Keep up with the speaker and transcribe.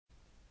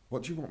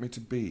What do you want me to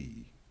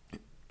be?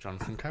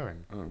 Jonathan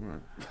Cohen. Oh,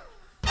 right.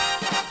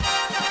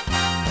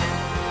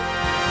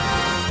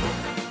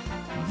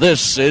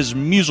 This is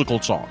Musical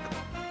Talk,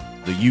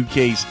 the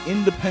UK's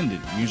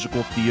independent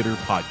musical theatre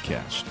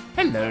podcast.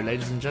 Hello,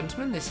 ladies and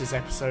gentlemen. This is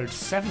episode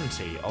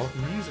 70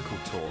 of Musical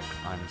Talk.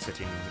 I'm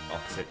sitting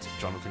opposite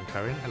Jonathan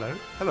Cohen. Hello.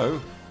 Hello.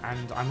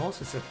 And I'm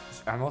also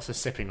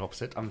sitting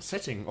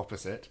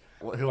opposite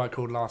who I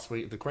called last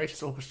week the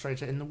greatest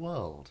orchestrator in the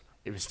world,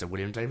 Mr.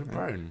 William David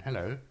Brohn.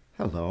 Hello.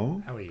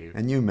 Hello. How are you?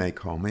 And you may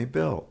call me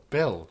Bill.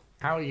 Bill,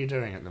 how are you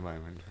doing at the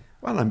moment?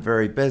 Well, I'm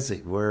very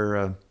busy.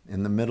 We're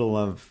in the middle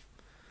of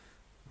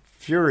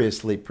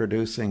furiously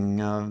producing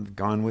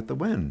Gone with the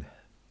Wind.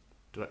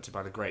 Directed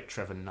by the great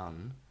Trevor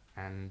Nunn.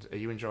 And are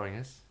you enjoying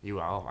it? You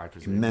are, I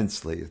presume.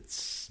 Immensely.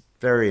 It's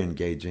very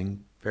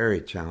engaging,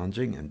 very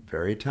challenging, and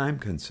very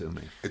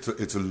time-consuming.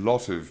 It's a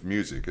lot of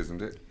music,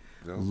 isn't it?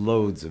 Bill?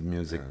 Loads of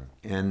music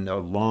and a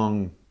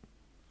long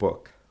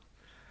book.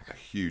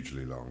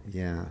 Hugely long.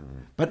 Yeah.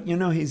 But, you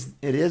know, it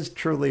is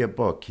truly a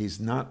book. He's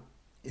not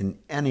in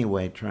any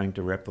way trying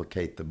to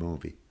replicate the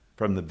movie.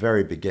 From the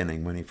very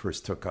beginning, when he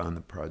first took on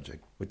the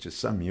project, which is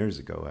some years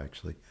ago,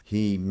 actually,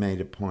 he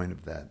made a point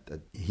of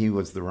that he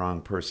was the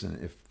wrong person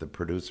if the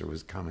producer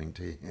was coming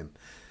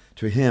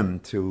to him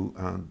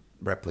to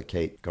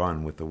replicate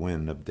Gone with the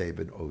Wind of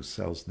David O.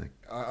 Selznick.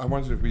 I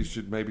wondered if we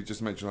should maybe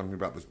just mention something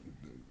about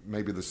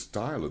the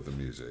style of the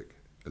music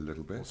a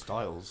little bit.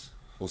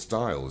 Or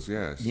styles,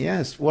 yes.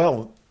 Yes,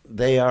 well,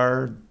 they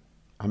are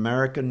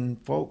American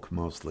folk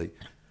mostly.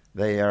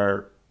 They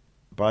are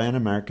by an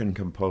American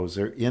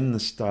composer in the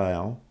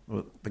style.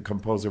 Well, the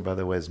composer, by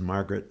the way, is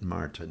Margaret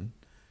Martin.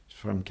 She's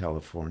from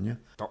California.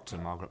 Dr.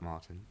 Margaret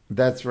Martin.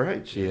 That's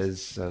right. She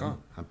is a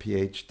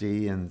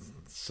PhD in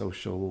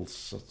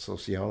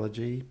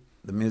sociology.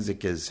 The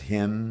music is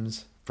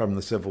hymns from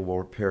the Civil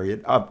War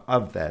period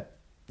of that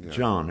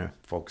genre,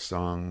 folk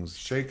songs.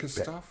 Shaker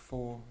stuff?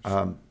 Or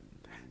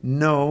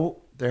no.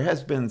 There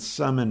has been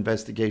some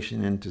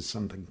investigation into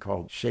something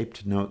called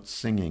shaped note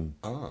singing.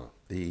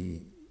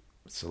 The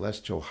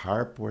celestial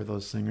harp were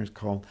those singers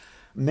called.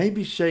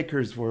 Maybe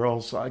Shakers were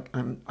also,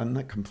 I'm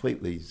not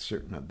completely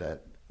certain of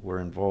that, were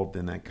involved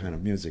in that kind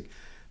of music.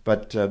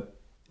 But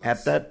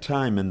at that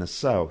time in the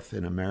South,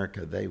 in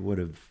America, they would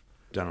have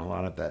done a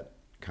lot of that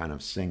kind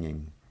of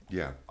singing.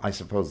 Yeah. I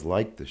suppose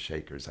like the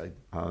Shakers,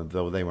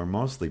 though they were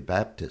mostly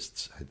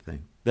Baptists, I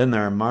think. Then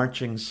there are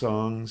marching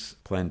songs,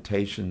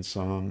 plantation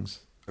songs.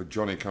 A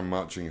Johnny Come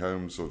Marching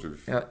Home sort of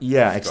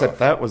yeah, stuff. Except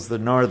that was the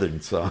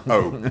Northern song.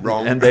 Oh,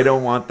 wrong. And they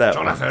don't want that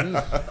Jonathan!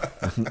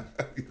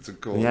 Yes, of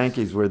course. The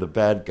Yankees were the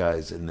bad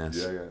guys in this.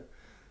 Yeah.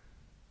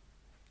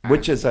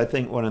 Which is, I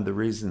think, one of the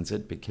reasons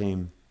it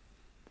became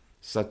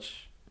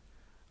such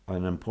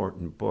an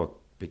important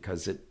book,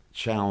 because it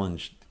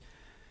challenged,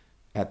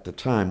 at the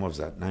time, what was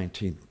that,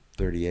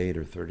 1938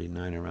 or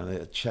 39 or rather,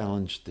 it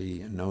challenged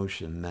the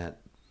notion that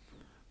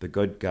the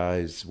good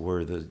guys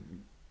were the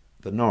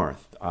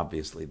North,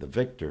 obviously, the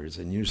victors,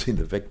 and usually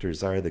the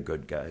victors are the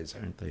good guys,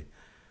 aren't they?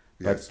 Yes.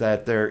 But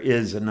that there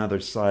is another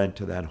side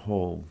to that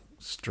whole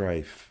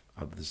strife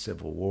of the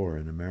Civil War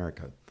in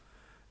America.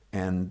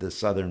 And the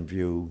Southern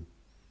view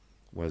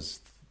was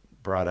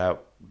brought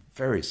out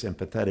very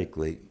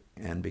sympathetically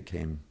and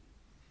became,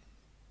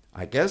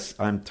 I guess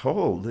I'm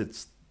told,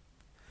 it's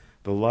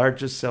the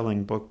largest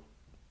selling book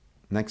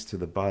next to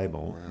the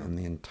Bible in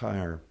the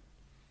entire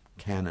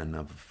canon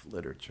of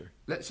literature.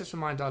 Let's just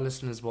remind our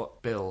listeners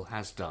what Bill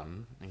has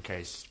done, in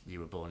case you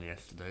were born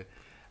yesterday.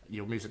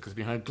 Your music has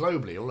been heard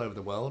globally, all over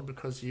the world,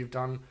 because you've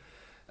done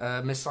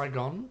Miss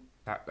Saigon,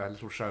 that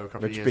little show a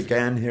couple of years ago. Which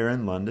began here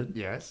in London.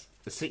 Yes.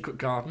 The Secret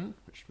Garden,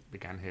 which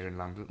began here in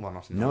London. Well,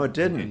 not in No, London, it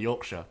didn't. in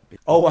Yorkshire.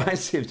 Oh, I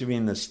see what you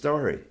mean, the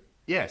story.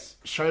 Yes.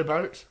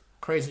 Showboat,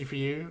 Crazy for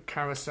You,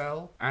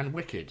 Carousel, and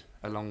Wicked,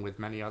 along with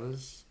many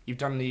others. You've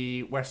done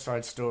the West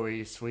Side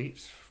Story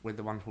suite with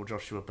the wonderful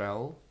Joshua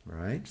Bell.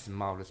 Right. Which is a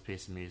marvellous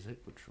piece of music,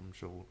 which I'm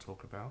sure we'll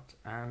talk about.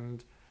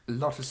 And a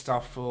lot of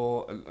stuff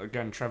for,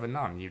 again, Trevor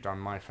Nunn. You've done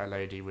My Fair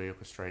Lady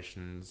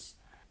re-orchestrations.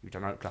 You've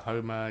done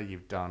Oklahoma.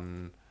 You've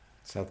done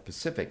South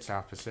Pacific.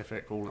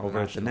 All over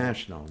at the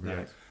National. Right.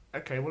 Yes.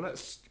 Okay, well,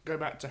 let's go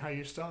back to how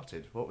you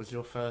started. What was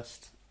your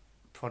first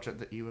project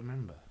that you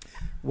remember?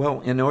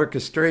 Well, in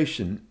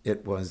orchestration,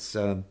 it was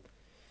a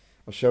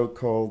show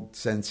called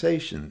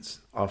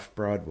Sensations off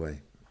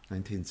Broadway,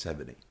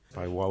 1970,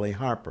 by Wally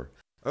Harper.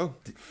 Oh,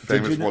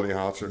 famous Wally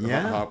Harper,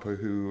 Yeah. Harper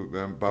who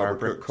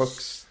Barbara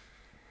Cook's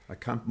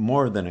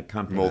more than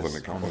accompanist. More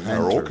than accompanist.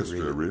 Her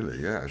orchestra,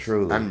 really, yes.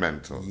 Truly. And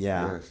mentor.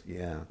 Yeah, yes.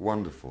 yeah.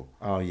 Wonderful.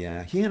 Oh,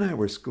 yeah. He and I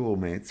were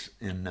schoolmates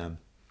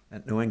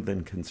at New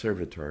England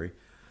Conservatory.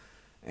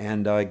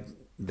 And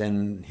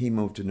then he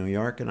moved to New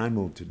York, and I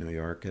moved to New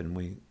York, and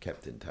we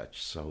kept in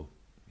touch. So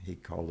he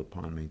called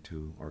upon me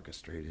to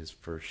orchestrate his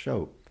first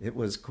show. It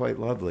was quite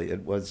lovely.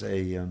 It was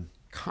a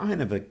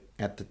kind of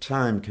at the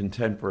time,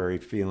 contemporary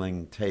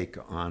feeling take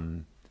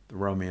on the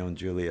Romeo and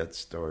Juliet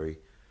story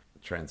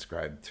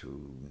transcribed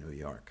to New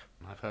York.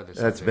 I've heard this.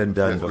 That's been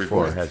done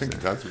before, I hasn't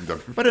think it? that's been done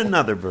before. But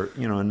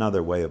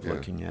another way of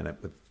looking at it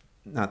with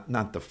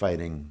not the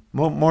fighting,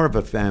 more of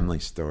a family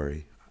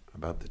story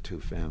about the two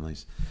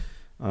families.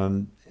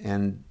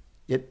 And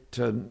it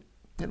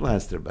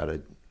lasted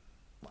about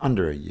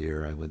under a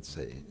year, I would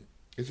say.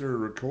 Is there a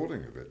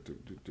recording of it?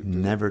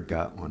 Never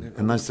got one,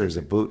 unless there's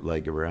a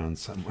bootleg around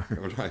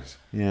somewhere. Right.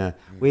 Yeah.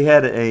 We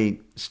had a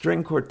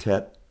string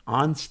quartet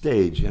on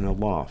stage in a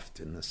loft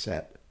in the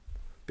set,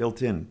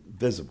 built in,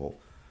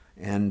 visible,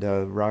 and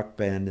a rock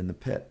band in the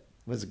pit.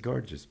 It was a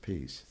gorgeous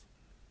piece.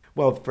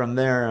 Well, from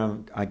there,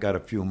 I got a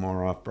few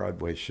more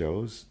off-Broadway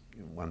shows.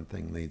 One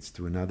thing leads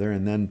to another,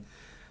 and then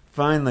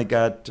finally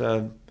got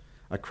a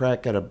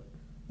crack at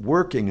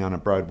working on a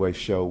Broadway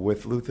show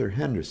with Luther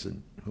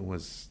Henderson, who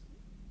was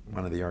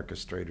one of the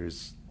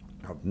orchestrators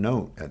of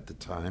note at the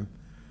time.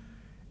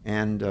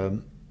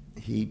 And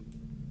he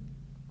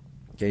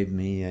gave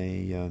me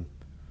a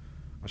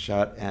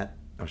shot at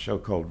a show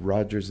called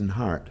Rodgers and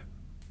Hart,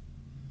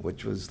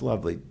 which was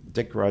lovely.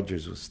 Dick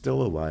Rodgers was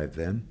still alive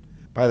then.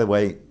 By the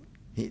way,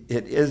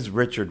 it is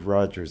Richard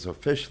Rodgers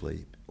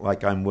officially,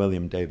 like I'm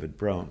William David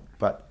Brohn.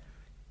 But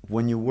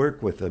when you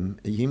work with him,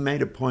 he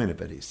made a point of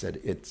it. He said,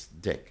 "It's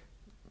Dick.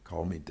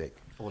 Call me Dick."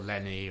 Or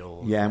Lenny,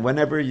 or... Yeah, and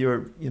whenever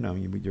you're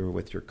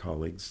with your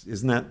colleagues,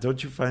 isn't that,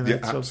 don't you find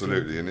that so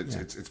absolutely, true? and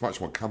it's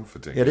much more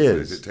comforting. It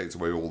is. It takes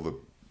away all the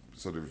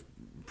sort of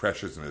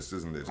preciousness,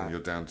 isn't it? And you're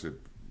down to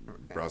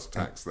brass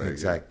tacks there.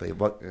 Exactly. Yeah.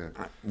 But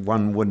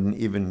one wouldn't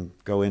even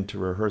go into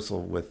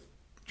rehearsal with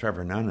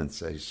Trevor Nunn and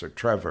say, "Sir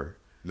Trevor."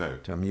 No.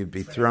 To him, you'd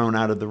be thrown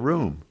out of the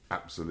room.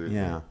 Absolutely.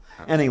 Yeah.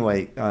 Absolutely.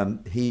 Anyway,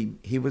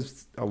 he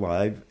was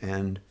alive,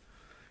 and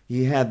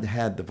he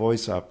had the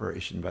voice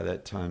operation by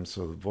that time,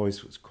 so the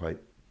voice was quite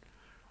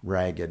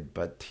ragged,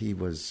 but he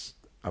was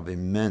of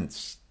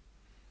immense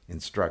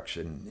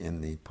instruction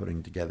in the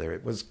putting together.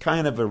 It was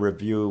kind of a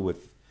review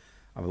with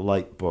a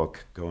light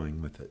book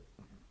going with it.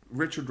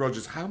 Richard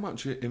Rodgers, how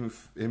much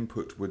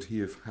input would he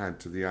have had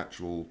to the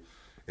actual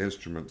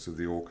instruments of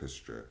the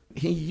orchestra?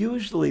 He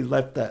usually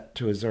left that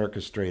to his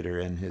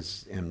orchestrator and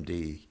his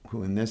MD,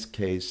 who in this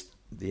case,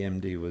 the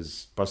MD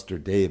was Buster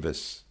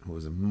Davis, who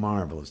was a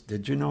marvelous.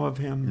 Did you know of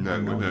him?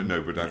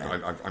 No, but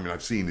yeah.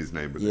 I've seen his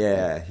name. But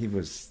yeah, he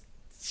was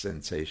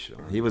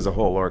sensational. He was a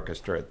whole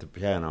orchestra at the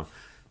piano.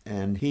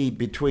 And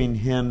between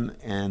him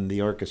and the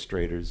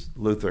orchestrators,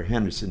 Luther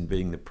Henderson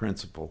being the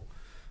principal,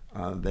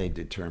 they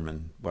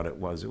determined what it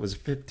was. It was a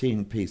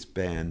 15-piece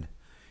band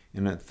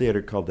in a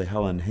theater called the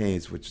Helen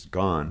Hayes, which is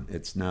gone.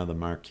 It's now the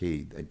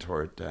Marquis. They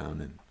tore it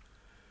down,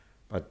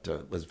 but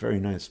it was very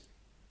nice.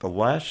 The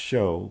last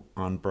show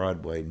on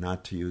Broadway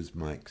not to use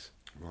mics.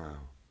 Wow.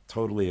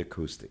 Totally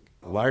acoustic.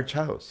 Large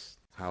house.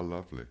 How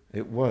lovely.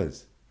 It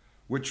was.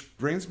 Which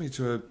brings me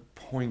to a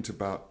point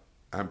about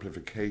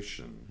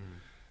amplification.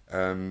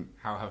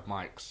 How have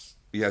mics...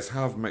 Yes,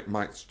 how have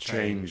mics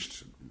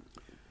changed?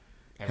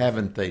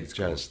 Haven't they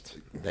just?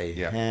 They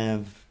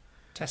have...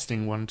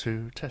 Testing 1,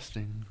 2,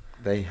 testing.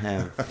 They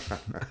have...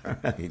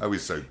 Right. Oh,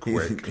 he's so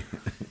quick.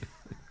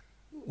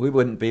 We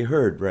wouldn't be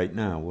heard right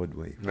now, would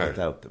we, no.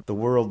 without them? The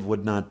world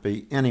would not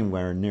be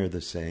anywhere near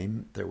the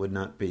same. There would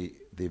not be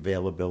the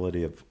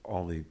availability of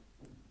all the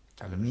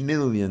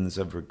millions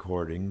of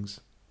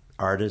recordings,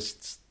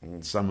 artists,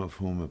 some of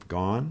whom have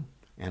gone,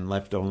 and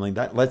left only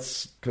that.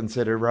 Let's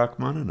consider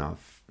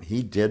Rachmaninoff.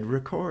 He did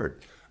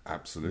record.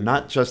 Absolutely.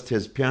 Not just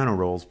his piano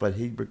rolls, but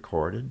he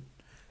recorded,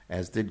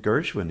 as did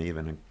Gershwin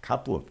even, a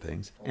couple of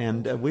things.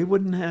 And we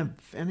wouldn't have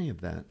any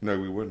of that. No,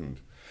 we wouldn't.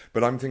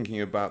 But I'm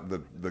thinking about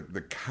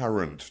the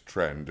current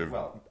trend of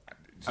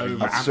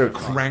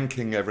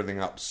cranking everything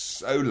up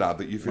so loud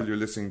that you feel you're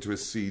listening to a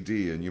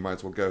CD and you might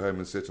as well go home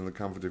and sit in the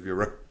comfort of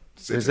your own.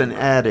 There's an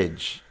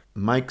adage,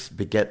 mics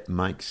beget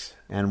mics.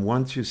 And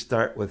once you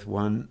start with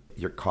one,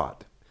 you're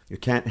caught. You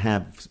can't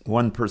have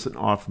one person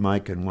off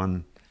mic and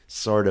one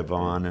sort of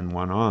on and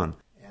one on.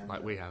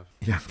 Like we have.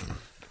 Yeah.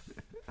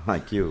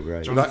 Like you,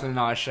 right? Jonathan and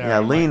I share. Yeah,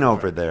 lean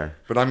over there.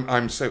 But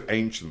I'm so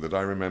ancient that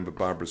I remember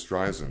Barbara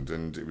Streisand,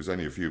 and it was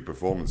only a few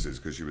performances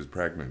because she was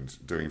pregnant,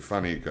 doing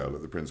Funny Girl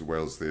at the Prince of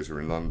Wales Theatre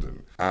in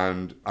London.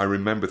 And I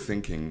remember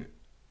thinking,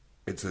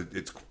 it's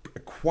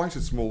quite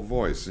a small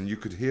voice, and you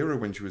could hear her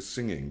when she was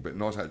singing, but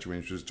not actually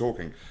when she was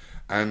talking.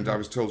 And I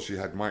was told she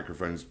had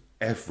microphones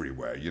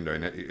everywhere. You know,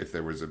 if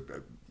there was a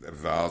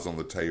vase on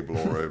the table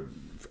or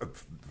a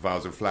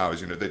vase of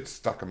flowers, you know, they'd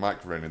stuck a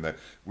microphone in there,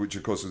 which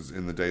of course was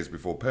in the days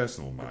before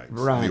personal mics.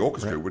 Right, the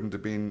orchestra wouldn't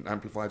have been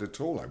amplified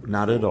at all, I would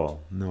Not at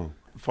all, no.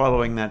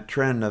 Following that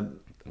trend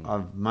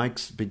of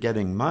mics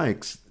begetting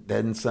mics,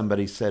 then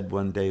somebody said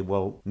one day,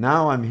 well,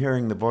 now I'm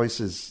hearing the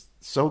voices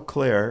so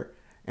clear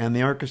and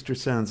the orchestra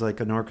sounds like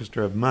an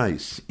orchestra of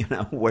mice. You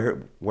know,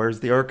 where's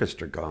the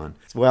orchestra gone?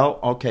 Well,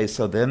 okay,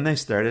 so then they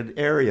started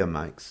area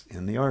mics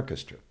in the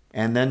orchestra.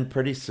 And then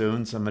pretty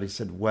soon somebody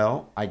said,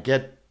 well, I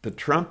get the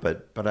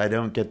trumpet, but I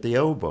don't get the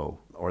oboe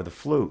or the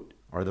flute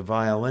or the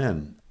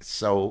violin.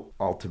 So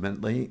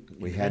ultimately,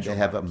 we had to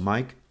have a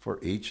mic for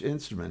each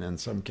instrument, in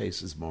some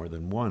cases more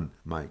than one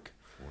mic.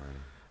 Wow.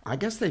 I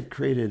guess they've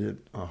created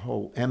a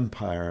whole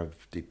empire of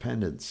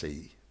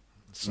dependency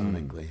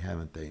sonically,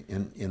 haven't they?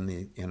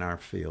 In our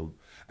field.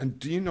 And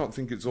do you not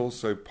think it's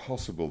also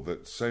possible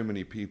that so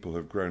many people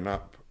have grown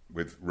up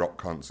with rock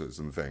concerts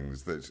and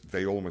things that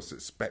they almost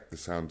expect the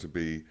sound to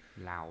be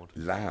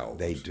loud?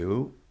 They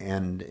do.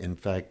 And in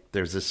fact,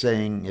 there's a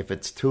saying, if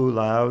it's too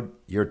loud,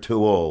 you're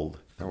too old.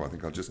 Oh, I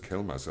think I'll just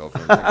kill myself.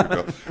 Thank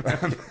you,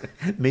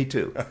 Bill. Me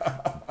too.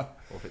 Or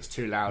if it's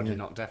too loud, you're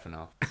not deaf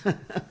enough.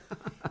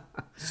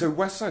 So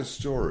West Side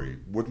Story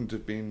wouldn't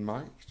have been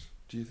mic'd,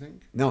 do you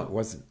think? No, it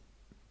wasn't.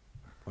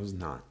 It was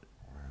not.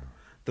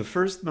 The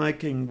first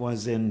miking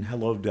was in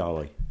Hello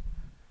Dolly,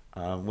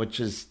 which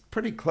is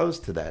pretty close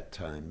to that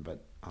time.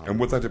 But and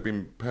would that have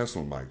been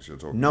personal mics you're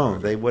talking no,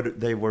 about?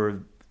 they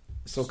were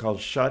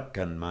so-called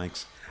shotgun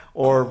mics,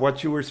 or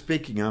what you were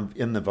speaking of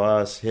in the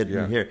vase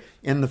hidden here,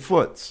 in the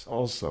foots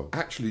also.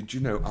 Actually, do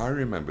you know, I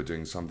remember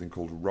doing something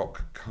called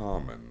Rock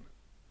Carmen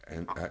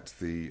at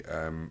the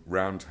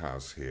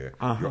Roundhouse here.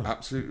 You're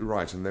absolutely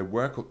right. And they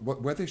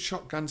were they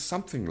shotgun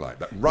something like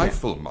that?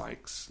 Rifle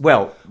mics.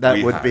 Well,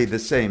 that would be the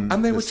same.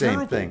 And they were same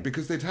terrible thing.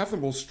 because they'd have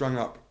them all strung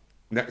up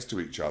next to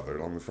each other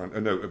along the front.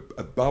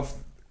 Above.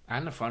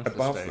 And the front of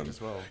the stage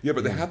as well. Yeah,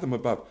 but they had them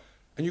above.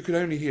 And you could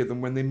only hear them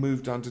when they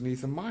moved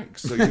underneath the mics.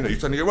 So, you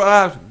suddenly go,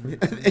 wow.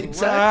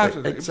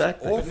 Exactly.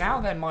 But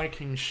now they're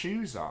miking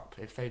shoes up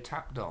if they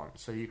tap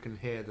dance, so you can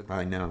hear the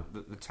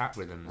tap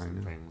rhythms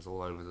and things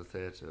all over the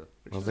theatre.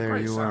 Well, there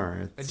you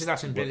are. They did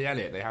that in Billy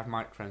Elliot. They have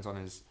microphones on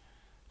his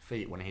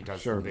feet when he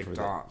does the big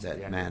dance.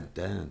 That mad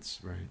dance,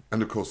 right.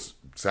 And, of course,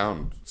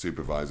 sound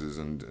supervisors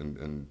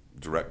and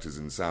directors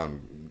in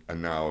sound are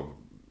now...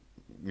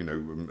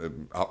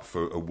 up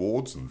for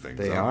awards and things.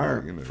 They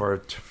are for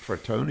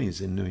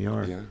Tonys in New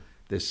York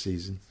this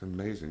season. It's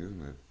amazing,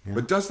 isn't it? Yeah.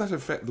 But does that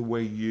affect the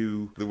way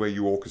you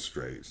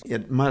orchestrate?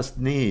 It must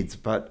needs,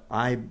 but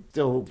I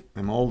still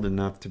am old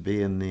enough to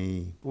be in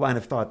the line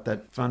of thought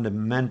that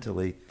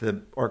fundamentally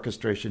the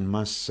orchestration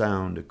must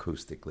sound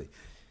acoustically.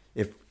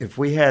 If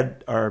we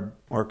had our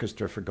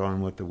orchestra for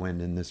Gone with the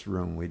Wind in this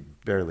room,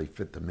 we'd barely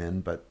fit them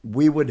in, but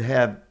we would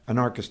have an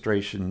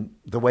orchestration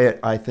the way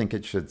I think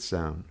it should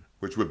sound.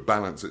 Which would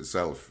balance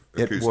itself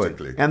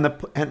acoustically. It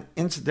would. And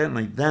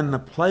incidentally, then the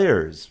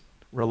players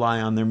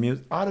rely on their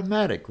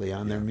automatically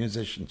on their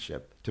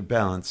musicianship to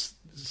balance.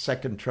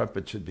 Second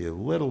trumpet should be a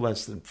little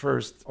less than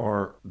first,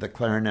 or the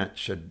clarinet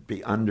should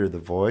be under the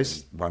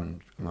voice.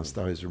 One must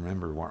always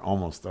remember we're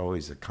almost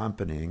always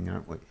accompanying,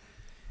 aren't we?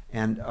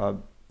 And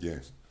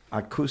yes,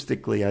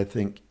 acoustically, I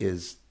think,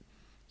 is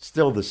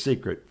still the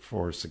secret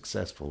for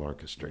successful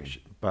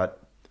orchestration.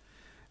 But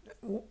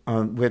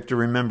we have to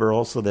remember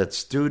also that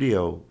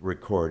studio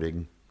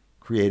recording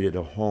created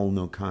a whole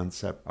new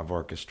concept of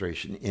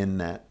orchestration in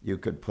that you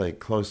could play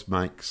close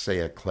mic, say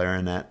a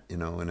clarinet,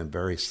 in a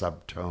very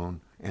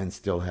subtone, and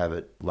still have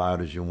it loud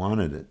as you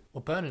wanted it.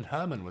 Well, Bernard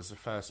Herrmann was the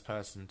first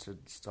person to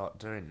start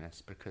doing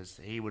this because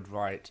he would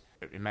write,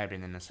 it may have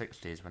been in the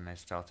 60s when they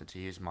started to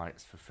use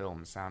mics for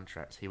film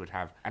soundtracks, he would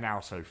have an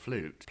alto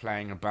flute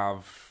playing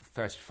above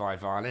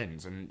 35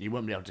 violins, and you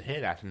wouldn't be able to hear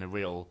that in a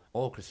real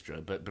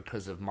orchestra, but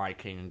because of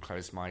miking and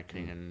close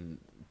miking and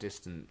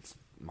distant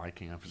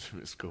miking, I presume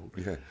it's called,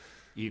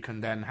 you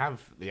can then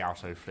have the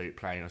alto flute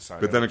playing a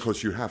solo. But then, of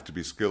course, you have to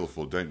be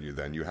skillful, don't you,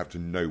 then? You have to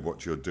know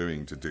what you're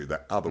doing to do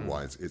that.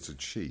 Otherwise, it's a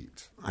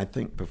cheat. I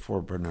think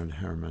before Bernard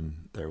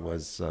Herrmann, there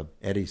was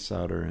Eddie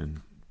Sauter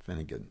and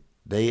Finnegan.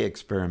 They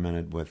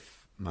experimented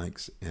with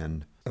mics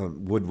and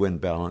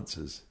woodwind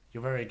balances.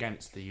 You're very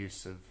against the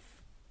use of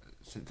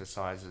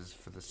synthesizers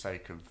for the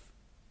sake of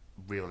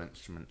real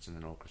instruments in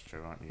an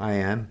orchestra, aren't you? I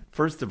am.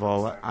 First of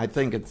all, I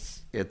think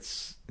it's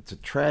a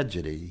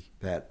tragedy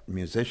that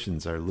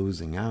musicians are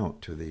losing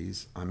out to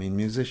these. I mean,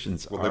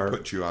 musicians are... Well, they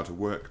put you out of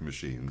work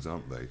machines,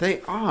 aren't they?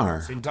 They are.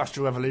 It's the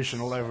Industrial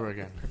Revolution all over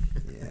again.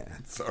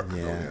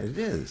 It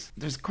is.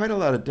 There's quite a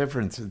lot of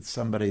difference in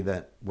somebody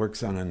that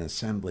works on an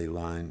assembly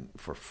line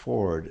for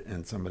Ford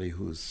and somebody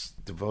who's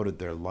devoted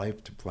their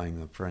life to playing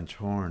the French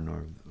horn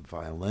or the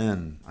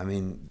violin. I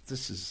mean,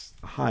 this is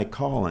a high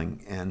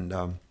calling, and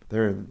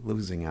they're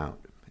losing out.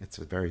 It's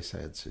a very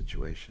sad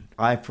situation.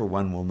 I, for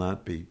one, will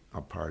not be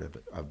a part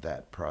of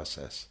that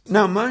process.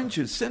 Now, mind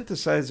you,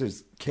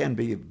 synthesizers can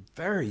be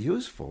very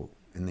useful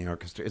in the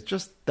orchestra. It's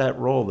just that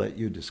role that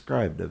you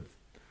described of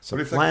supplanting.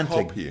 But if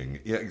they're copying,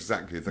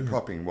 exactly, if they're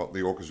copying what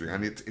the orchestra...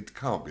 And it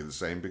can't be the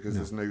same because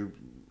there's no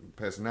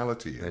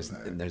personality in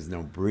there. There's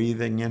no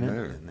breathing in it,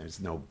 and there's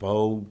no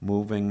bow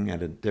moving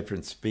at a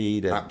different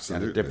speed, at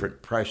a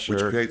different pressure.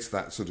 Which creates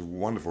that sort of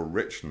wonderful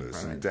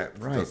richness and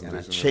depth. Right, and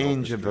a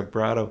change of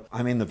vibrato.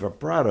 I mean, the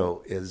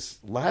vibrato is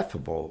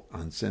laughable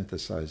on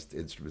synthesized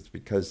instruments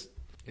because...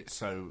 It's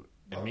so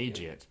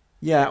immediate.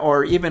 Yeah,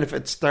 or even if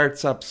it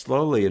starts up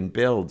slowly and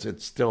builds,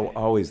 it's still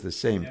always the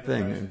same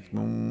thing.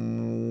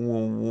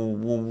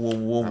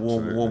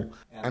 Absolutely.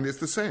 And it's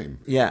the same.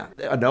 Yeah.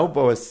 An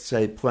oboist,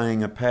 say,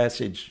 playing a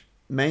passage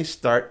may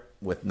start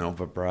with no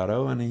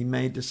vibrato, and he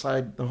may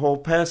decide the whole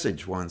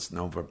passage wants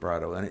no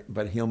vibrato,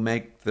 but he'll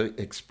make the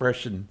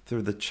expression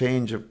through the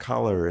change of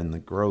color and the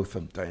growth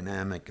of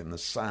dynamic and the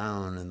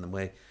sound and the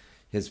way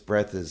his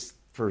breath is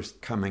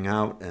first coming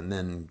out and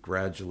then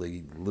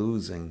gradually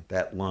losing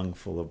that lung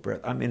full of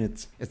breath. I mean,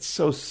 it's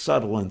so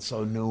subtle and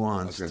so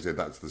nuanced. I was going to say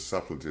that's the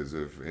subtleties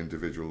of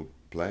individual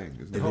playing,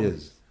 isn't it? It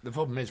is. The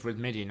problem is with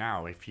MIDI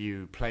now, if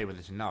you play with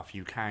it enough,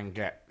 you can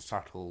get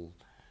subtle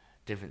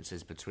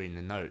differences between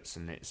the notes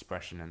and the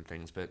expression and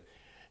things, but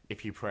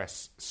if you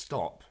press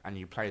stop and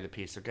you play the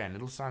piece again,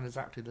 it'll sound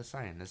exactly the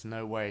same. There's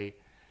no way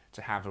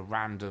to have a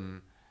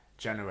random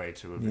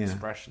generator of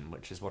expression,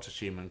 which is what a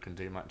human can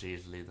do much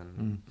easily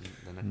than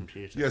a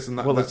computer. Yes, and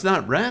It's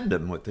not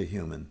random with the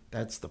human.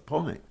 That's the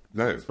point.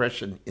 No.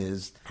 Expression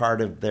is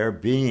part of their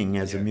being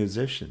as a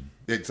musician.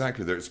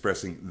 Exactly, they're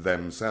expressing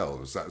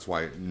themselves. That's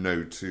why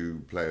no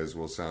two players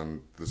will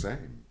sound the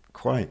same.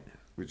 Quite.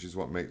 Which is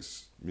what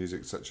makes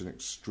music such an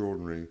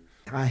extraordinary...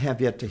 I have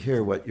yet to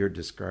hear what you're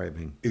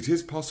describing. It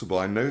is possible.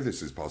 I know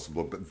this is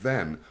possible, but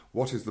then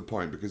what is the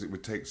point? Because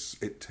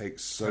it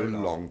takes so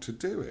long to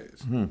do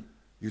it.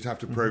 You'd have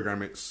to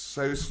program it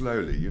so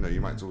slowly. You know,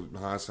 you might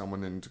hire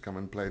someone in to come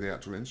and play the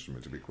actual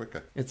instrument to be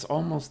quicker. It's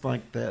almost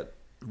like that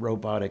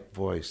robotic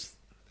voice.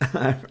 Right.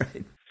 Welcome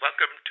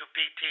to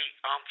BT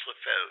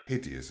Amplified.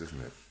 Hideous,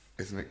 isn't it?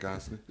 Isn't it,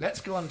 ghastly? Let's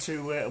go on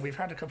to... we've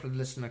had a couple of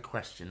listener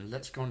questions.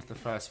 Let's go on to the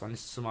first one.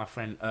 This is from my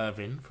friend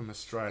Irvin from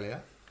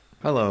Australia.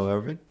 Hello,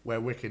 Irvin. Where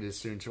Wicked is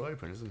soon to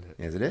open, isn't it?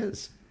 Yes, it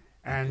is.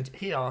 And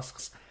he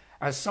asks,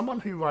 as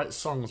someone who writes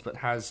songs but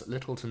has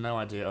little to no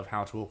idea of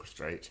how to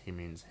orchestrate, he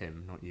means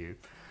him, not you,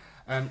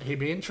 he'd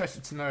be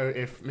interested to know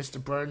if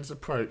Mr. Brohn's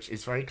approach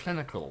is very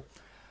clinical,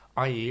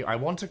 i.e. I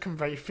want to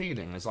convey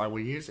feeling as I will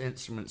use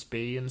instruments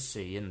B and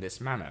C in this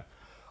manner,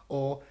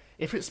 or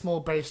if it's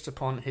more based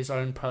upon his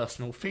own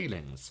personal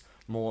feelings,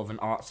 more of an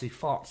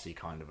artsy-fartsy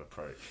kind of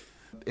approach.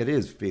 It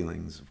is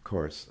feelings, of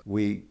course.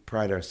 We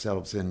pride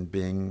ourselves in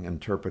being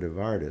interpretive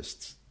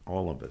artists,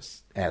 all of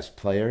us, as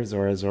players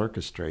or as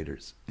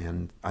orchestrators.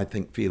 And I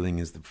think feeling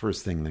is the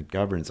first thing that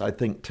governs. I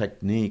think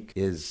technique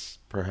is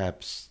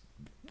perhaps,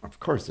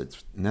 of course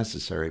it's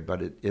necessary,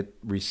 but it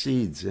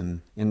recedes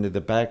into the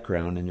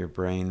background in your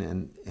brain,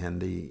 and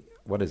the,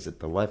 what is it,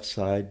 the left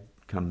side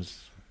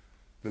comes...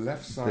 The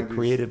left side the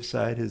creative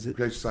side, is it? The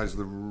creative side is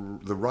the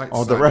right side.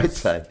 Oh, the right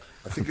side.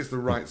 I think it's the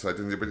right side,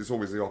 isn't it? But it's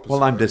always the opposite.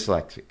 Well, I'm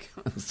dyslexic.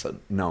 So,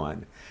 no,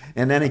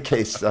 in any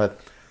case,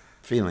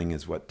 feeling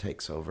is what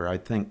takes over. I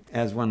think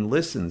as one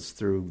listens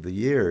through the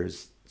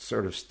years,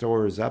 sort of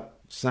stores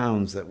up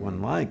sounds that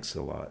one likes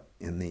a lot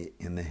in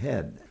the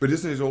head. But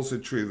isn't it also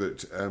true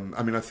that,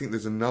 I think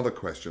there's another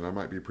question, I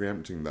might be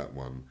preempting that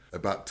one,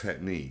 about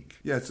technique.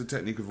 Yeah, it's the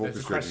technique of orchestrating.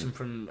 There's a question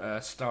from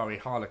Starry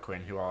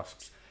Harlequin who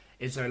asks,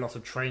 is there a lot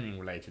of training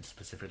related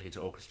specifically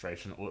to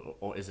orchestration,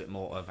 or is it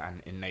more of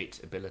an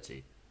innate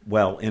ability?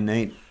 Well,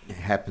 innate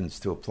happens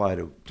to apply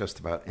to just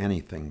about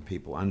anything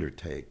people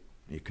undertake.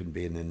 You can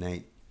be an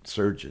innate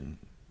surgeon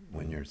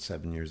when you're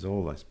 7 years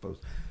old, I suppose.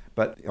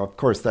 But, of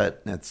course,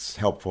 that's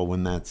helpful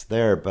when that's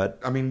there.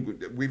 But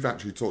we've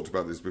actually talked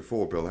about this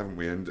before, Bill, haven't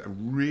we? And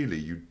really,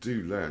 you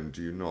do learn,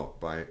 do you not,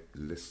 by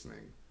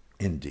listening?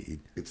 Indeed.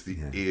 It's the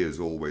ears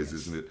always,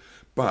 isn't it?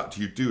 But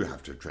you do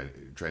have to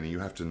training. You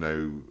have to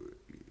know...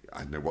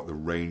 I don't know what the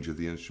range of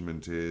the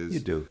instrument is. You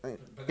do.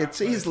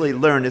 It's easily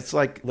learned. It's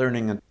like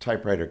learning a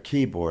typewriter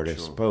keyboard, I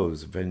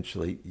suppose,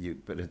 eventually.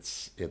 But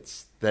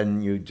it's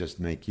then you just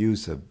make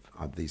use of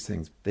these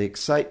things. The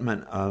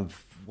excitement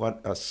of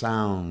what a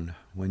sound,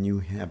 when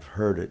you have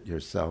heard it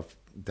yourself,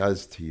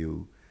 does to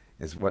you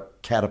is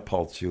what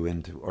catapults you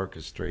into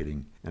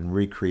orchestrating and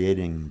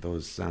recreating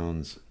those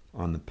sounds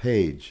on the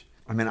page.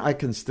 I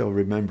can still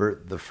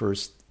remember the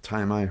first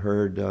time I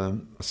heard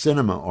a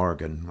cinema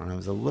organ when I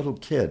was a little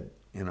kid.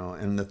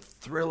 And the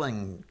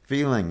thrilling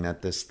feeling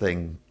that this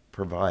thing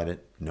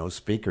provided, no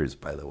speakers,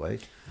 by the way,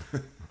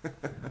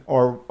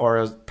 or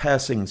a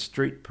passing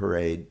street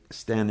parade,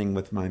 standing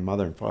with my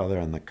mother and father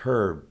on the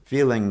curb,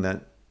 feeling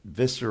that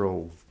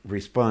visceral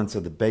response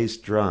of the bass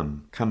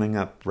drum coming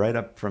up right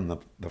up from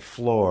the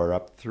floor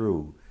up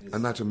through.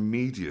 And that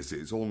immediacy,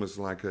 it's almost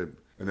like an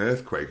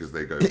earthquake as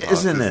they go past,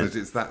 isn't it?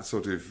 It's that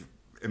sort of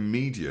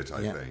immediate,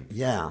 I think.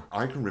 Yeah.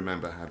 I can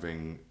remember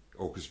having...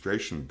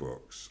 orchestration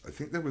books. I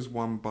think there was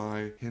one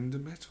by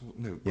Hindemith.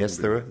 No, yes,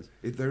 there is.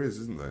 There is,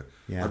 isn't there?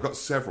 Yeah. I've got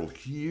several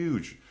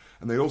huge,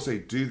 and they all say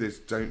do this,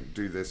 don't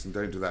do this, and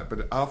don't do that.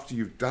 But after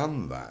you've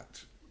done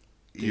that,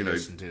 do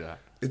this and do that.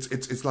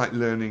 It's like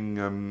learning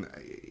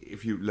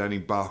if you're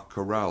learning Bach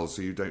chorales,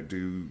 so you don't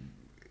do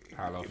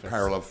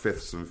parallel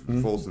fifths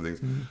and fourths and things.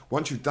 Mm-hmm.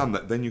 Once you've done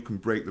that, then you can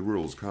break the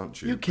rules, can't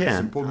you? You can. It's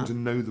important to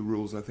know the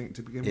rules, I think,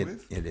 to begin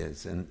with. It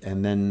is,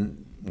 and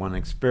then one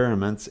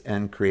experiments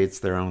and creates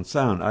their own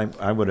sound.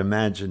 I would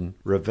imagine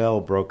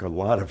Ravel broke a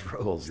lot of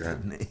rules,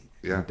 didn't he?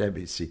 Yeah.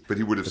 Debussy. But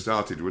he would have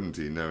started, wouldn't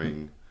he,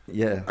 knowing...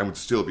 Yeah. And would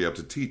still be able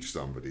to teach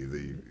somebody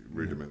the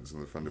rudiments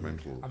and the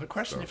fundamental I have a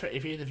question stuff.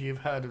 if either of you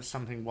have heard of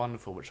something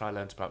wonderful which I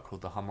learnt about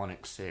called the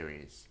harmonic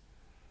series.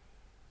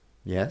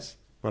 Yes?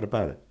 What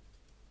about it?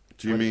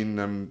 Do you mean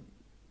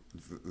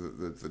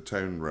the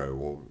tone row,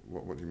 or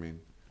what do you mean?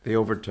 The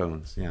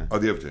overtones, yeah. Oh,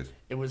 the overtones.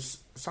 It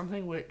was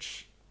something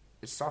which...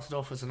 It started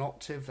off as an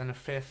octave, then a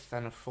fifth,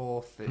 then a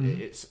fourth.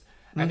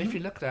 And if you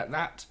look at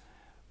that,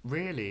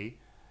 really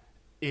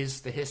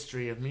is the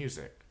history of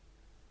music.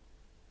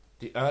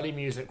 The early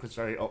music was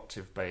very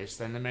octave-based,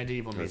 then the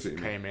medieval music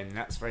came in,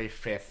 that's very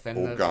fifth. Then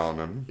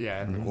Organum.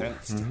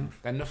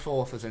 Then the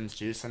fourth was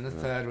introduced, then the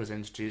third was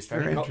introduced,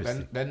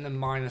 then the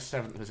minor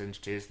seventh was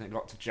introduced, and it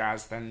got to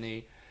jazz, then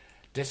the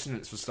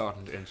dissonance was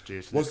starting to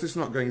introduce. Was this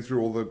not going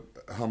through all the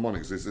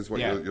harmonics? Is this what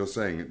you're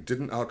saying?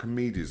 Didn't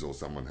Archimedes or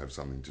someone have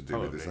something to do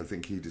with this? I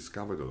think he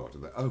discovered a lot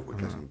of that. Oh, we're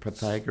getting...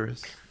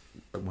 Pythagoras?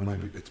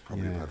 Maybe it's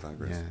probably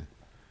Pythagoras. Yeah.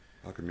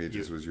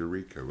 Archimedes was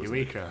Eureka, wasn't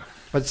Eureka. it?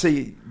 But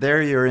see,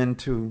 there you're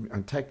into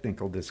a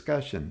technical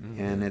discussion,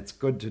 and it's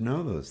good to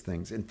know those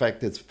things. In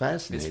fact, it's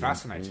fascinating. It's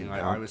fascinating.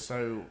 I was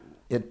so...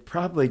 It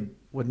probably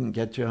wouldn't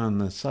get you on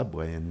the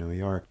subway in New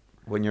York.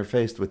 When you're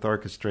faced with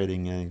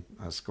orchestrating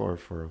a score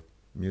for a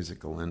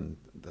musical and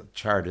the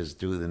chart is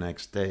due the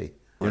next day,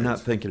 you're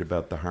not thinking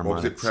about the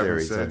harmonic series. What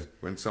was it Previn said?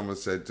 When someone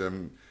said,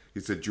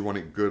 he said, do you want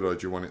it good or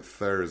do you want it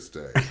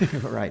Thursday?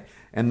 Right.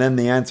 And then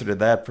the answer to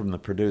that from the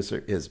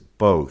producer is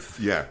both.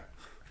 Yeah.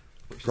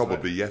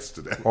 Probably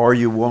yesterday. Or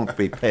you won't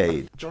be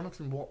paid.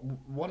 Jonathan,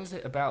 what is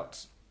it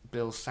about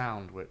Bill's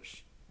sound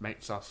which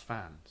makes us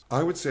fans?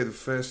 I would say the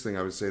first thing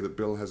I would say that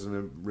Bill has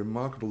a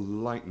remarkable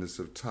lightness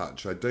of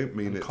touch. I don't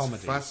mean it's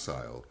comedy.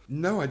 facile.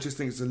 No, I just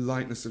think it's a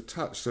lightness of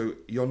touch. So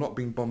you're not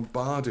being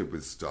bombarded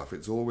with stuff.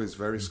 It's always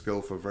very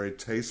skillful, very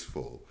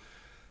tasteful,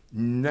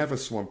 never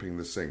swamping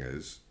the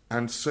singers.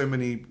 And so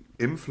many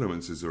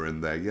influences are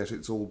in there, yet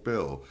it's all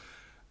Bill,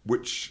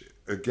 which...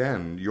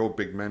 Again, your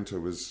big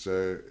mentor was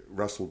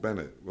Russell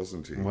Bennett,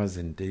 wasn't he? Was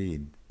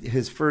indeed.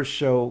 His first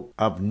show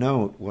of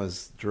note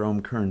was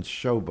Jerome Kern's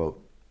Showboat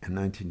in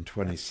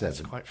 1927.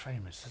 That's quite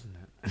famous, isn't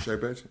it?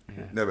 Showboat?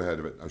 Yeah. Never heard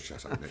of it. Oh,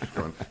 shut up, Nick.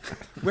 Go on.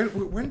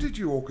 When did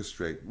you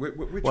orchestrate?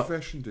 Which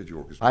version did you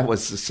orchestrate? I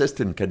was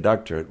assistant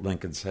conductor at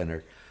Lincoln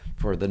Center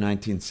for the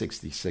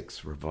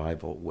 1966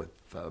 revival with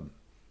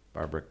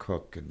Barbara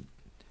Cook and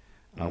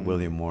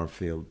William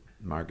Moorfield,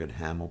 Margaret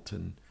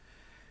Hamilton.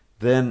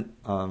 Then...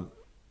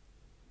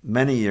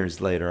 many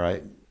years later,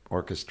 I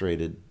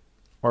orchestrated,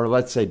 or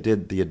let's say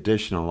did the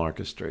additional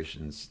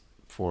orchestrations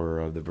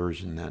for the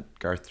version that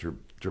Garth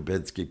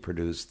Drabinsky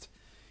produced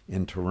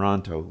in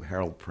Toronto,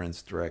 Harold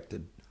Prince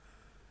directed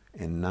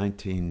in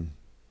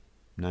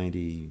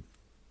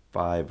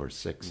 1995 or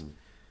 6.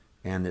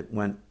 And it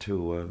went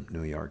to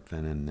New York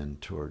then and then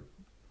toured.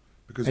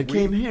 Because it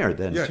came here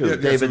then too.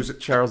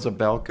 David Charles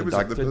Abel conducted. It was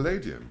at the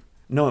Palladium.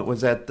 No, it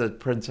was at the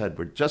Prince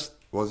Edward.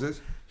 Was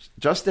it?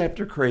 Just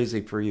after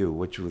Crazy for You,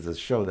 which was the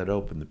show that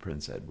opened the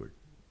Prince Edward.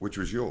 Which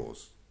was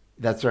yours.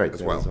 That's right.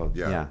 As well,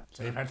 yeah.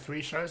 So you've had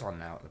 3 shows on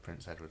now at the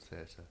Prince Edward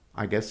Theatre.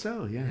 I guess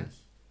so,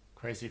 yes.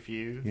 Crazy for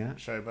You, yeah.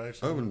 Showboat.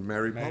 Oh, and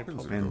Mary Poppins, of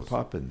course. And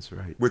Poppins,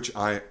 right. Which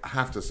I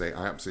have to say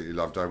I absolutely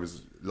loved. I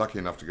was lucky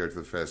enough to go to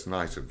the first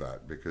night of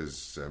that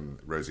because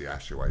Rosie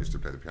Asher, who I used to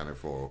play the piano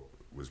for,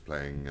 was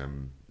playing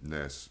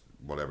Nurse,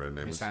 whatever her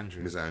name was.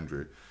 Miss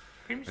Andrew.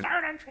 And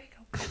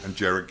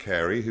Jared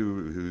Carey,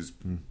 who's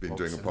been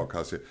doing a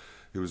podcast here,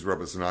 who was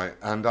Robertson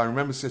and I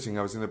remember sitting,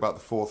 I was in about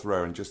the 4th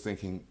row and just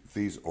thinking,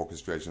 these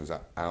orchestrations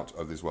are out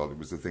of this world. It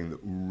was the thing that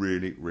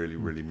really, really,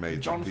 really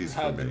made the piece for me.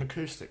 Jonathan heard them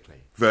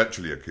acoustically.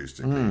 Virtually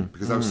acoustically,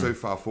 because I was so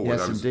far forward.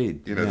 Yes,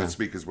 indeed. The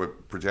speakers were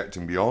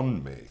projecting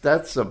beyond me.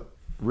 That's a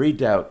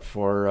redoubt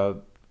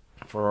for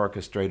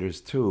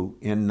orchestrators too,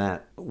 in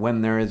that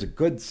when there is a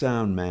good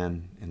sound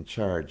man in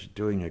charge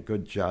doing a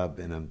good job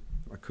in an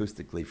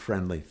acoustically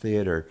friendly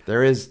theater,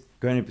 there is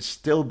going to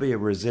still be a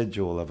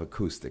residual of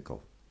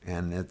acoustical,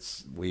 and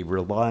we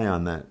rely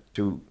on that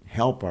to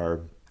help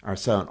our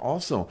sound.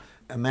 Also,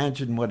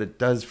 imagine what it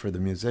does for the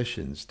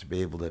musicians to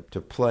be able to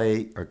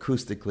play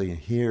acoustically and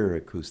hear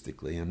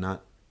acoustically and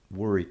not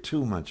worry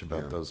too much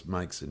about those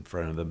mics in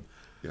front of them.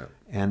 Yeah.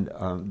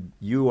 And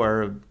you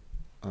are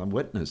a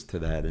witness to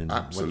that in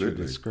Absolutely. what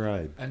you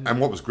described.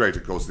 And what was great,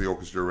 of course, the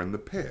orchestra were in the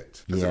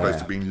pit, as opposed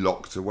to being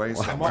locked away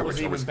somewhere. And what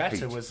was even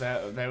better was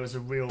there was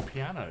a real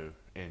piano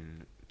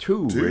in...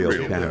 Two real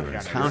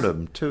pianos. Count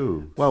them,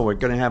 2. Well, we're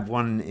going to have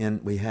one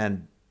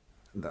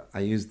I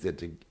used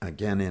it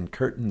again in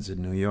Curtains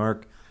in New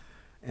York,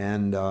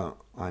 and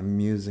I'm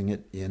using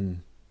it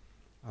in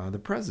The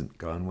Present,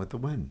 Gone with the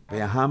Wind.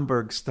 A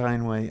Hamburg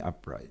Steinway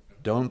upright.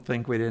 Don't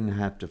think we didn't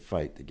have to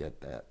fight to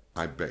get that.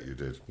 I bet you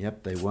did.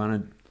 Yep, they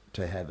wanted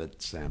to have it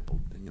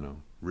sampled,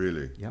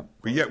 Really? Yep.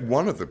 But yet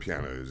one of the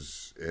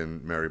pianos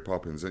in Mary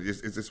Poppins,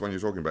 is this one you're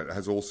talking about,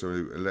 has also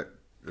electronic...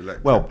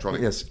 Well,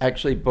 yes,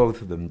 actually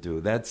both of them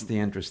do. That's the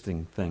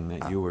interesting thing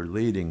that you were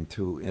leading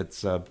to.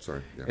 It's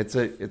it's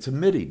a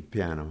MIDI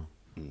piano.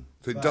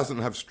 So it doesn't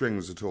have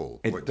strings at all?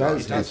 It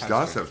does have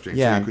strings,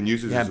 yeah, so you can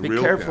use it as a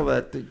real piano. Be careful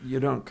that you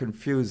don't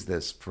confuse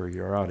this for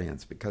your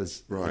audience,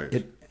 because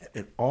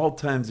at all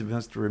times you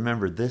must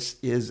remember this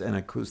is an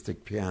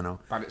acoustic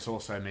piano. But it's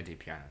also a MIDI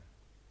piano.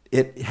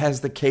 It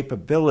has the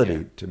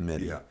capability to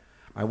MIDI. Yeah.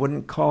 I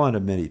wouldn't call it a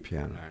MIDI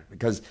piano,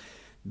 because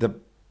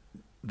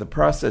the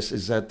process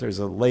is that there's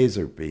a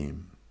laser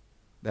beam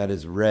that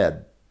is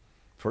red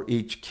for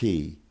each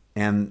key,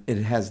 And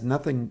it has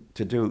nothing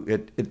to do,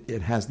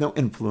 it has no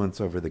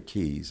influence over the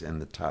keys and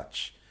the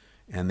touch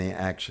and the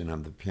action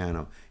of the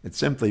piano. It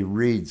simply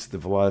reads the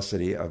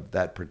velocity of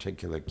that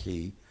particular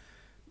key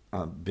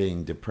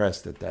being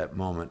depressed at that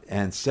moment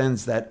and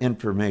sends that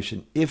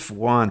information, if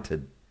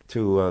wanted,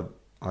 to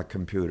a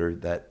computer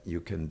that you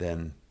can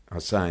then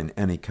assign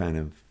any kind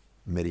of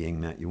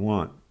MIDIing that you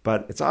want.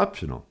 But it's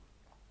optional,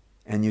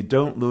 and you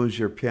don't lose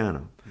your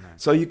piano. No.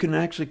 So you can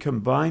actually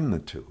combine the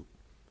two.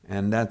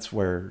 And that's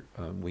where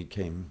we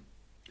came.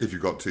 If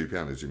you've got two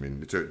pianos, you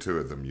mean two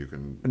of them, you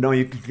can. No,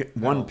 you could get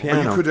one piano.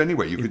 Well, you could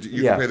anyway. You could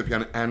play the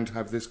piano and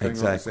have this going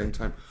on at the same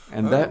time.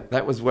 And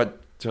that was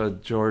what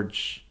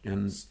George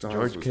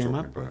came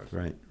up with.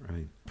 Right.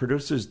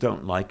 Producers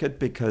don't like it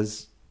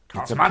because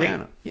it's a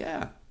piano.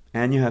 Yeah,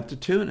 and you have to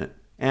tune it,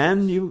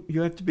 and you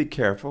have to be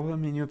careful. I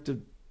mean, you have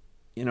to,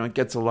 it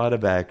gets a lot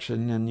of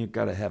action, and you've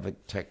got to have a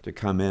tech to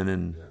come in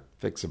and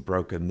fix a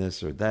broken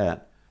this or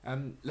that.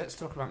 Let's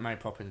talk about Mary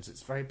Poppins.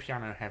 It's very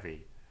piano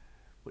heavy,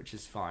 which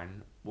is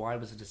fine. Why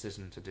was the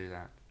decision to do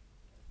that?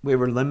 We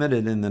were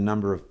limited in the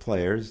number of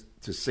players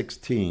to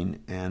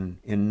 16, and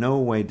in no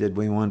way did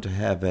we want to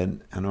have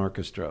an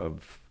orchestra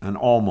an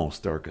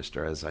almost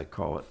orchestra, as I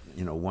call it.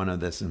 One of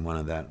this and one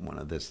of that, one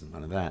of this and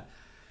one of that.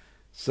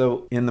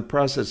 So in the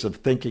process of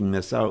thinking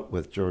this out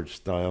with George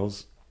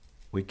Stiles,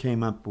 we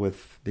came up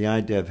with the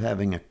idea of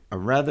having a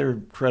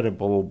rather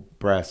credible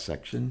brass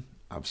section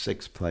of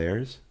 6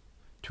 players.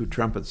 2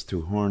 trumpets,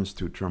 2 horns,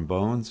 2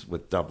 trombones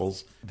with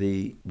doubles.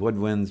 The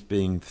woodwinds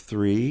being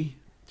 3,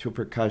 2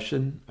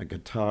 percussion, a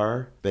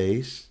guitar,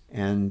 bass,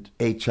 and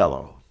a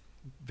cello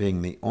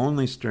being the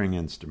only string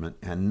instrument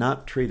and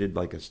not treated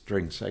like a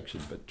string section,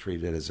 but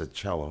treated as a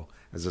cello,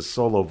 as a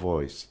solo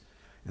voice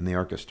in the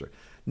orchestra.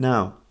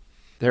 Now,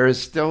 there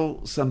is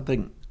still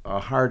something, a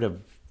heart of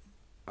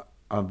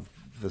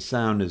the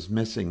sound is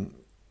missing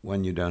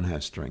when you don't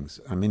have strings.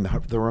 I mean,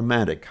 the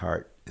romantic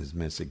heart is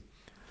missing.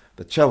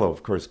 The cello,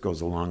 of course,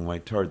 goes a long way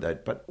toward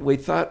that. But we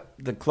thought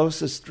the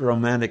closest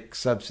romantic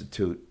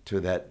substitute to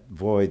that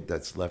void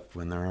that's left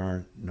when there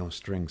are no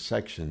string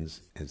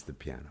sections is the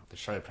piano. The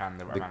Chopin,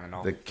 the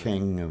Rachmaninoff. The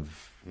king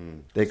of...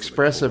 the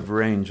expressive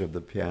range of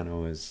the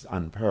piano is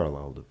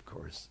unparalleled, of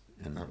course.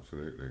 And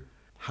absolutely.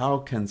 How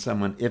can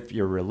someone, if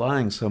you're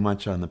relying so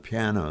much on the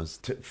pianos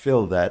to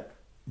fill that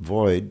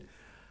void,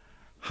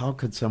 how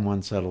could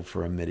someone settle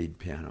for a MIDI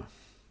piano?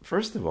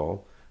 First of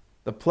all,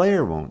 the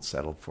player won't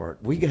settle for it.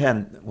 We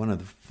had one of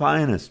the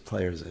finest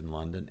players in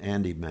London,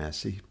 Andy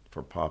Massey,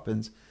 for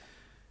Poppins,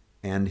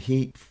 and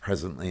he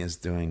presently is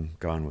doing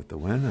Gone with the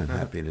Wind, I'm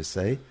happy to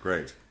say.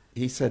 Great.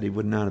 He said he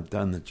would not have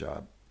done the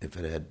job if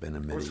it had been a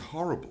MIDI. It was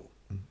horrible.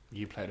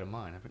 You played on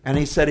mine, haven't you? And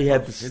he said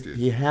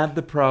he had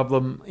the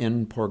problem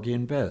in Porgy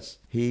and Bess.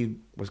 He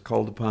was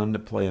called upon to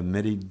play a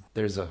MIDI.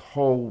 There's a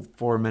whole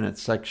 4-minute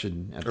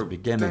section at the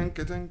beginning.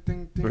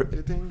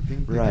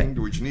 Right.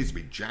 Which needs to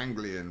be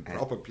jangly and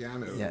proper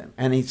piano. Yeah.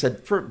 And he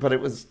said, but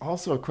it was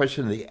also a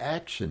question of the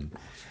action.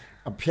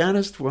 A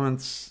pianist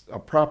wants, a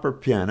proper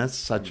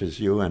pianist, such as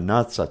you and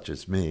not such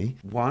as me,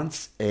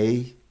 wants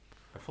a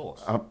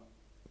force.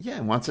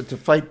 Wants it to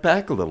fight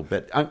back a little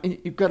bit. I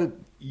mean, you've got to...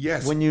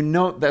 Yes. When you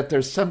know that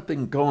there's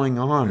something going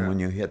on when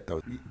you hit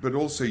those. But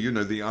also,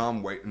 the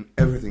arm weight and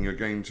everything you're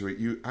going to it,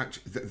 you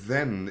actually,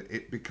 then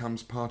it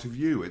becomes part of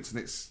you. It's an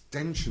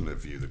extension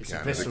of you, the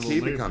piano. It's a visceral the key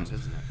movement, becomes,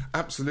 isn't it?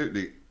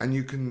 Absolutely. And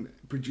you can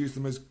produce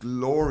the most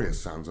glorious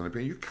sounds on a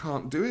piano. You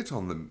can't do it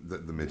on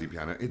the MIDI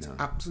piano. It's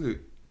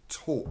absolute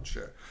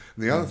torture.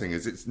 And the other thing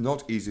is, it's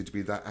not easy to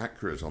be that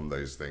accurate on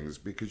those things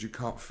because you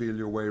can't feel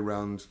your way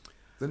around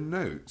the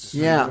notes.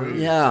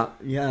 Yeah.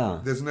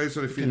 There's no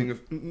sort of feeling of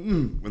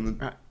when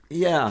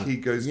the key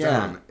goes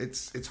down.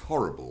 It's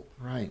horrible.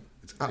 Right.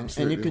 It's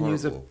absolutely and you can horrible.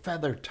 use a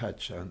feather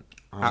touch on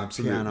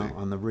the piano,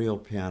 on the real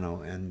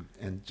piano, and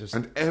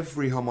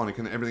every harmonic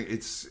and everything.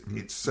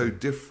 It's so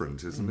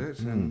different, isn't it?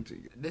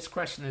 And this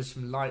question is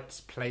from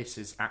Lights,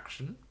 Places,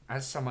 Action.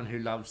 As someone who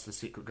loves The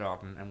Secret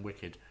Garden and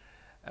Wicked,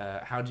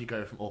 how do you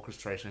go from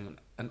orchestrating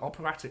an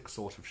operatic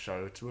sort of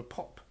show to a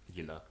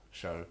popular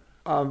show?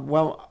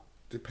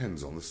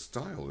 Depends on the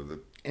style of the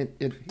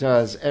It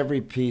does. Every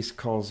piece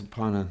calls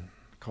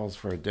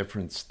for a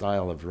different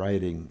style of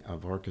writing,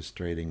 of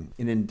orchestrating.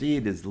 It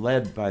indeed is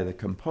led by the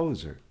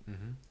composer.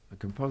 Mm-hmm. The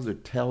composer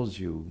tells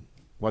you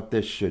what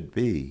this should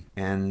be,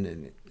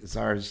 and it's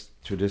ours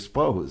to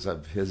dispose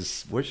of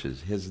his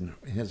wishes,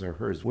 his or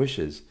her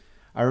wishes.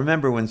 I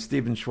remember when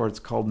Stephen Schwartz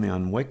called me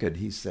on Wicked,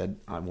 he said,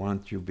 "I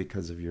want you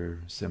because of your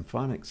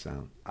symphonic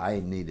sound."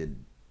 I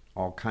needed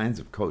all kinds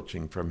of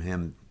coaching from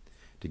him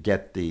to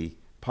get the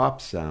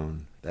pop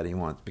sound that he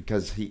wants,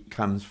 because he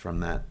comes from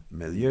that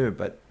milieu,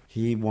 but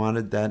he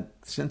wanted that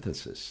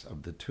synthesis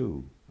of the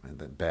two.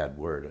 The bad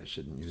word, I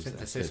shouldn't use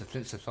synthesis of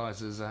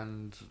synthesizers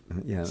and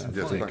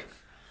symphonic.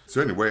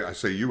 So anyway, I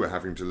say you were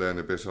having to learn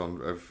a bit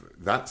of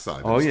that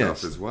side of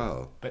stuff as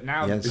well. But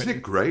now, isn't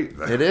it great?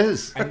 Though? It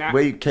is. And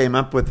we came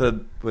up with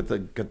a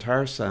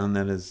guitar sound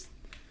that is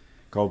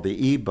called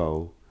the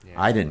E-bow. Yeah.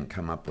 I didn't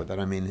come up with it.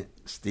 I mean,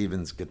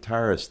 Stephen's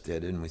guitarist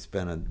did, and we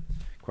spent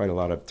quite a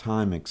lot of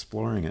time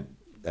exploring it.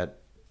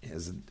 That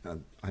has,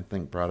 I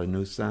think, brought a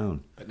new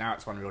sound. But now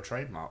it's one of your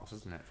trademarks,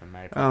 isn't it, from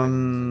Mary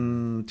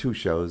Poppins? 2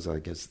 shows, I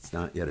guess it's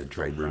not yet a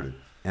trademark. Really.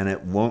 And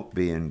it won't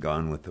be in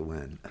Gone with the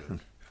Wind.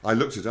 I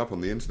looked it up on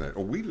the internet,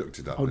 or we looked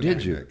it up. Oh,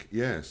 did you? Nick?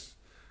 Yes.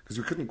 Because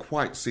we couldn't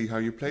quite see how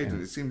you played it.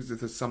 It seems as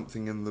if there's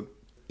something in the...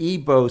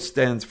 E-bow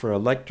stands for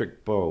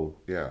electric bow.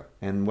 Yeah.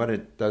 And what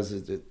it does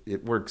is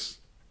it works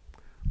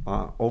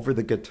over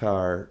the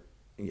guitar.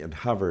 It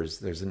hovers.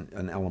 There's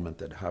an element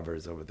that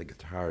hovers over the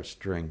guitar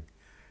string.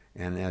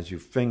 And as you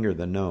finger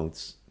the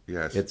notes,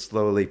 it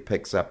slowly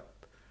picks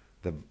up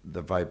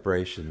the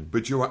vibration.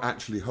 But you are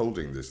actually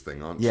holding this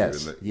thing, aren't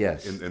yes, you?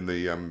 Yes.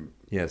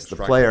 Yes, the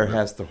player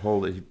has to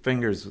hold it. He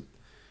fingers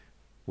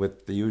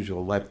with the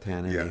usual left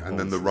hand. And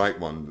then the right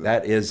one.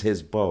 That is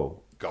his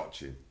bow.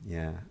 Got you.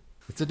 Yeah.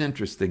 It's an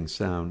interesting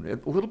sound.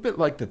 A little bit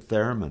like the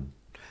theremin.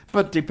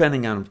 But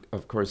depending on,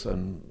 of course,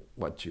 on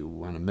what you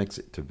want to mix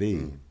it to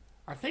be.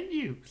 I think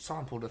you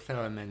sampled a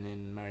theremin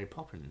in Mary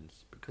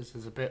Poppins, because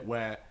there's a bit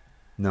where...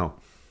 No.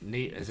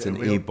 It's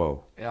an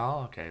e-bow.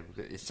 Oh, okay.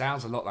 It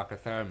sounds a lot like a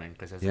theremin,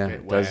 because there's a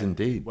bit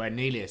where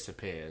Nelius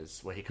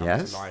appears, where he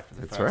comes to life for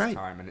the first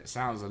time, and it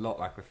sounds a lot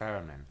like a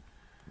theremin.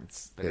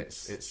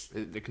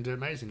 It can do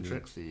amazing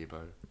tricks, the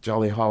e-bow.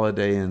 Jolly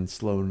Holiday in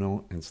slow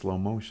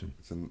motion.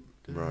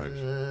 Right.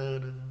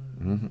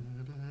 Mm-hmm.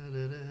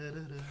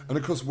 And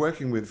of course,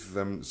 working with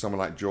someone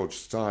like George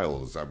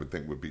Stiles, I would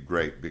think would be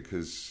great,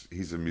 because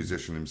he's a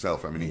musician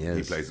himself. I mean,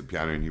 he plays the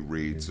piano and he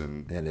reads.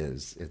 And it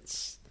is.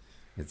 It's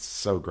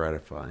so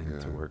gratifying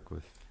to work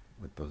with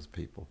those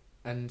people.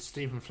 And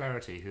Stephen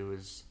Flaherty, who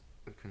is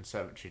a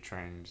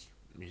conservatory-trained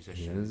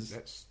musician.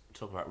 Let's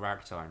talk about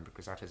Ragtime,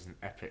 because that is an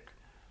epic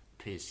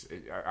piece.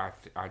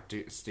 I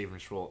do. Stephen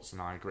Schwartz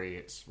and I agree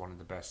it's one of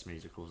the best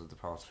musicals of the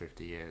past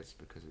 50 years,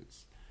 because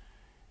it's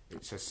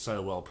just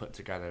so well put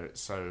together.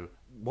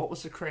 What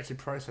was the creative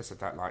process of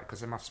that like? Because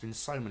there must have been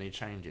so many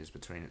changes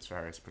between its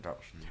various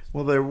productions.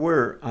 Well, there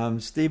were.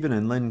 Stephen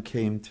and Lynn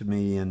came to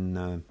me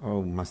in,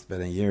 must have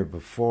been a year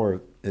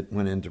before it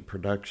went into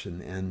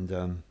production,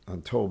 and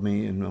told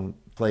me,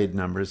 played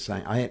numbers,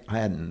 sang. I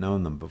hadn't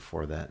known them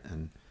before that,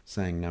 and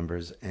sang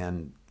numbers,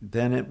 and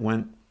then it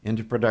went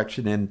into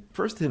production, and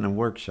first in a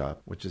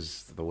workshop, which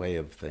is the way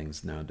of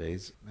things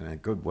nowadays, and a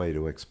good way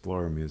to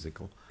explore a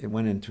musical. It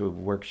went into a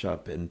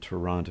workshop in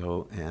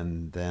Toronto,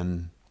 and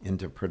then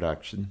into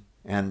production.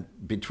 And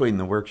between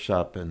the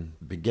workshop and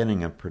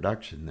beginning of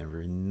production, there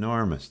were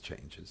enormous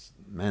changes,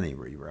 many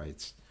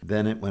rewrites.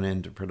 Then it went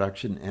into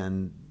production,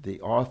 and the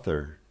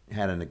author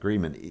had an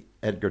agreement,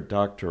 Edgar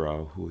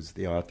Doctorow, who was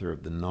the author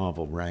of the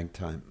novel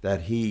Ragtime,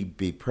 that he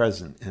be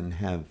present and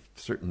have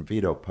certain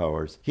veto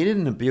powers. He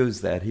didn't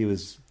abuse that. He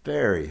was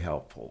very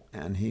helpful,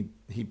 and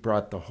he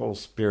brought the whole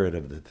spirit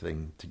of the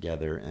thing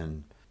together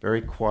and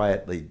very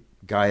quietly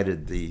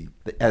guided the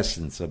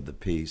essence of the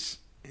piece.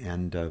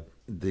 And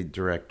the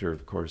director,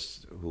 of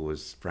course, who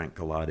was Frank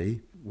Galati,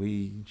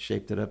 we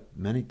shaped it up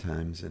many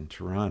times in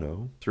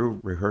Toronto, through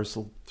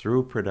rehearsal,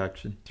 through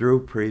production,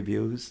 through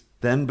previews.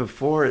 Then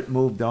before it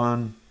moved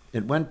on,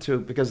 it went to,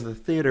 because the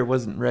theater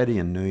wasn't ready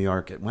in New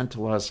York, it went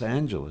to Los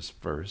Angeles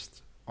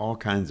first. All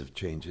kinds of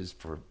changes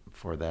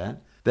for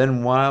that.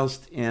 Then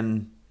whilst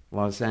in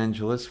Los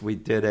Angeles, we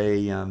did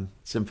a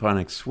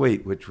symphonic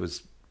suite, which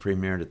was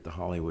premiered at the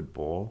Hollywood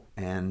Bowl.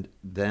 And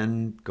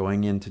then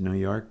going into New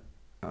York,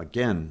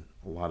 again,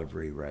 a lot of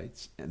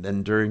rewrites. And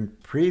then during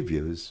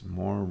previews,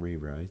 more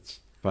rewrites.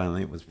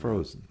 Finally, it was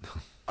frozen.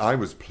 I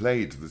was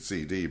played the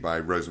CD by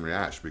Rosemary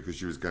Ash because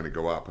she was going to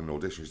go up and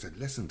audition. She said,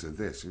 listen to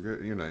this.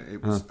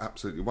 It was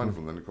absolutely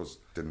wonderful. And then, of course,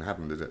 it didn't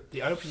happen, did it?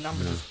 The opening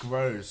number just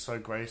grows so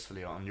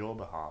gracefully on your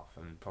behalf,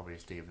 and probably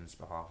Stephen's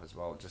behalf as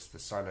well. Just the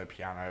solo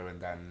piano,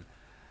 and then...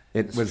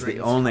 It's a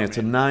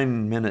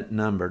 9-minute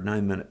number,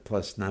 9-minute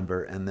plus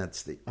number, and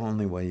that's the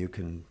only way you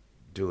can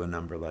do a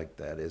number like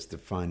that, is to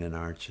find an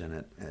arch in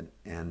it.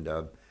 And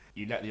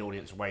you let the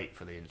audience wait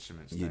for the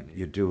instruments, don't you?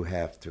 You do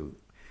have to.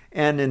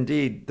 And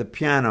indeed, the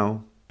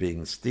piano,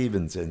 being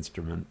Stephen's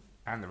instrument,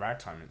 and the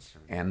ragtime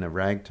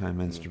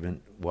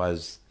instrument,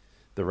 was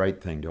the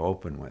right thing to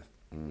open with.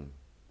 Mm.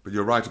 But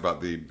you're right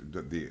about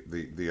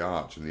the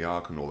arch and the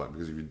arc and all that,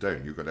 because if you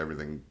don't, you've got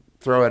everything.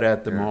 Throw it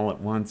at them all at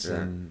once,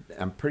 and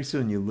pretty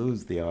soon you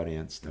lose the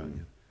audience, don't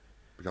you?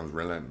 It becomes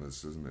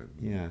relentless, doesn't it?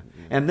 Yeah.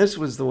 And this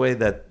was the way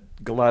that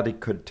Galati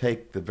could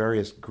take the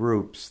various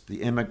groups,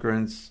 the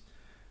immigrants,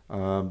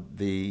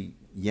 the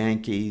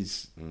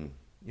Yankees,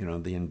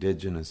 the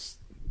indigenous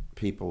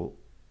people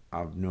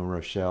of New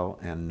Rochelle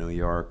and New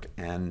York,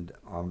 and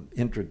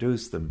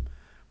introduce them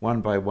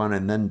one by one,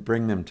 and then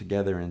bring them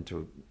together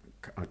into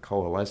a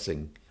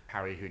coalescing.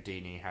 Harry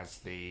Houdini has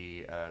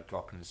the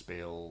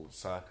glockenspiel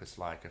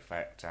circus-like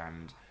effect,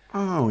 and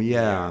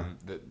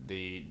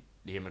the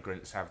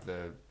immigrants have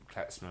the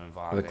klezmer and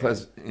violin.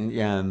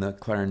 And the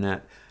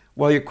clarinet.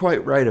 Well, you're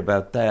quite right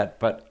about that,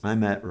 but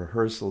I'm at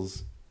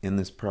rehearsals in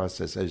this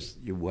process, as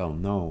you well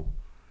know,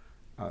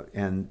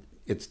 and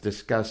it's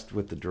discussed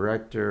with the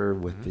director,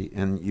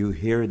 and you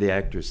hear the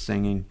actors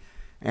singing,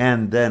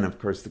 and then, of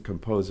course, the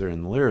composer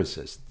and the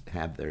lyricist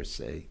have their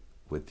say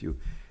with you.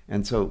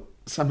 And so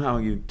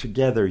somehow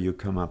together you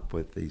come up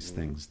with these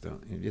things.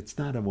 It's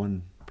not a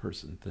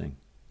one-person thing.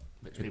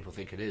 Which people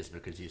think it is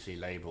because you see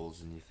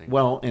labels and you think...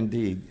 Well,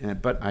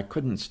 indeed. But I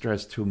couldn't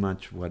stress too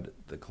much what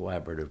the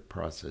collaborative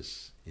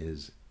process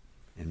is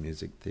in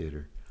music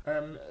theatre.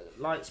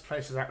 Lights,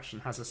 Places,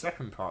 Action has a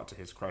second part to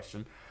his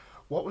question.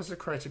 What was the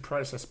creative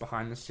process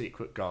behind the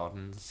Secret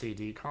Garden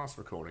CD cast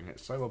recording?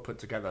 It's so well put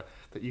together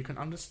that you can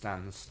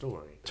understand the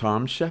story.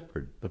 Tom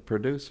Shepard, the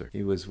producer.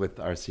 He was with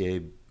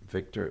RCA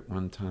Victor at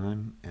one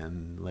time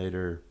and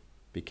later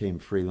became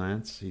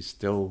freelance. He's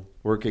still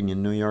working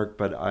in New York,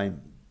 but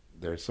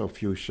there are so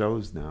few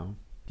shows now.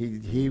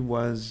 He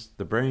was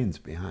the brains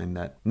behind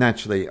that.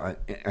 Naturally,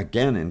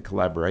 again, in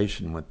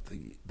collaboration with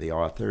the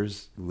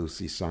authors,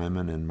 Lucy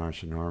Simon and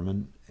Marcia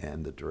Norman,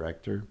 and the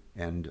director.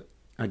 And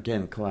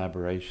again,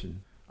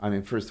 collaboration. I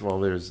mean, first of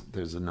all,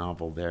 there's a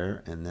novel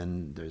there, and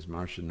then there's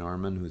Marcia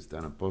Norman, who's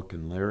done a book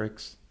and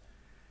lyrics.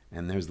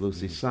 And there's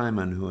Lucy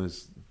Simon, who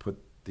has put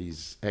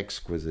these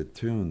exquisite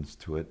tunes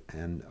to it.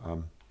 And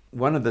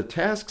one of the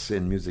tasks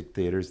in music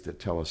theater is to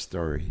tell a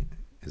story,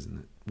 isn't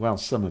it? Well,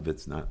 some of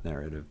it's not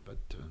narrative, but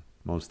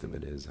most of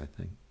it is, I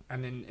think.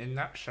 And in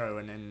that show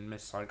and in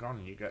Miss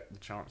Saigon, you get the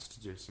chance to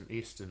do some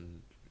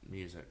Eastern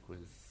music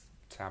with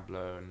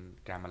tabla and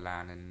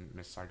gamelan in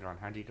Miss Saigon.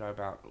 How do you go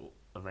about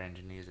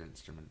arranging these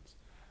instruments?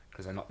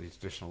 Because they're not the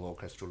traditional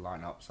orchestral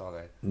lineups, are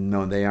they?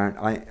 No, they aren't.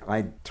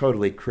 I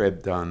totally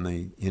cribbed on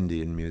the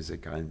Indian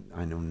music.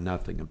 I know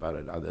nothing about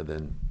it other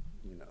than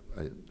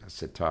a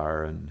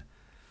sitar and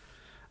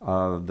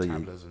the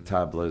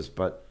tablas.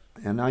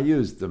 And I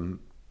used them.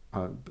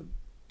 I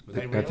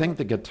think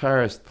the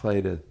guitarist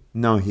played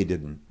No, he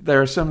didn't.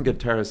 There are some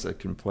guitarists that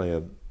can play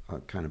a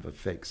kind of a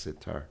fake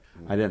sitar.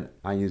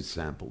 I used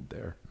sampled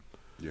there.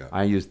 Yeah.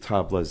 I used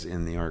tablas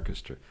in the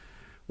orchestra.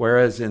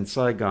 Whereas in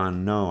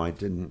Saigon, no, I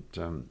didn't.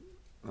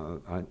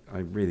 I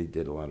really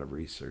did a lot of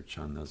research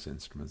on those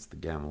instruments, the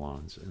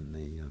gamelons and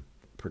the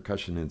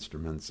percussion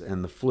instruments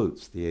and the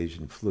flutes, the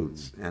Asian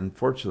flutes. And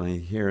fortunately,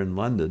 here in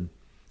London,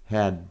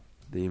 had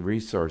the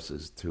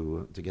resources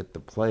to get the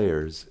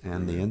players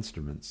and the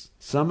instruments.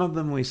 Some of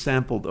them we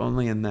sampled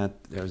only in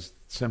that there's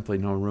simply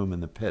no room in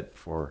the pit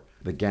for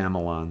the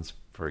gamelons,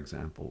 for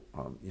example,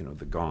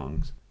 the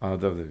gongs.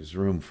 Although there's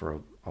room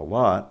for a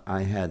lot,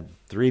 I had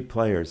 3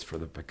 players for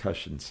the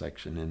percussion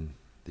section in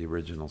the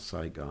original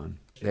Saigon.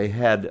 They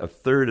had a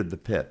third of the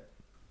pit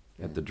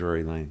at the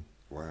Drury Lane.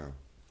 Wow.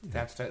 They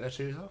had to take their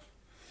shoes off?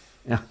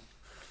 Yeah.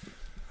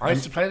 I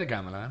used to play the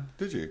gamelan.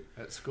 Did you?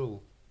 At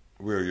school.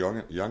 We were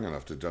young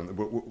enough to have done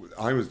that.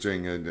 I was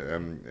doing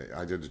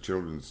I did a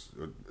children's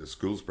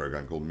schools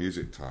program called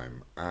Music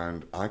Time,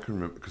 and I can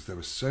remember because there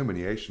were so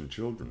many Asian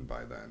children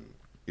by then,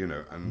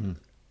 and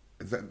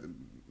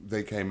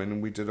they came in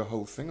and we did a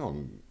whole thing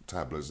on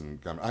tablas and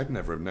I'd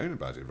never have known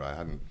about it if I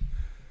hadn't,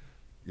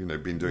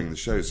 been doing the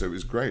show. So it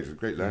was great. It was a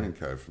great learning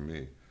curve for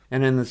me.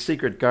 And in the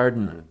Secret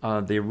Garden,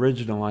 the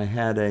original, I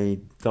had a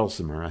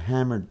dulcimer, a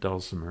hammered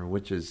dulcimer,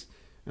 which is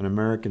an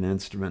American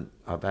instrument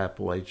of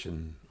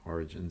Appalachian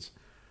origins,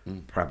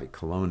 probably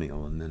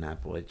colonial and then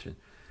Appalachian.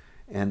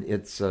 And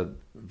it's a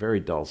very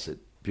dulcet,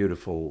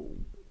 beautiful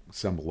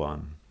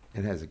cymbalon.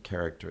 It has a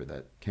character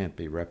that can't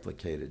be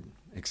replicated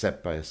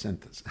except by a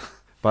synthesis,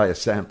 by a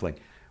sampling,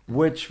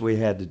 which we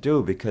had to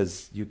do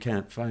because you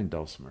can't find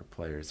dulcimer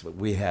players. But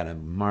we had a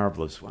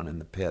marvelous one in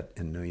the pit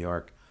in New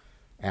York.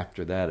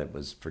 After that, it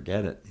was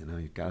forget it.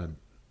 You've got to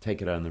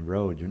take it on the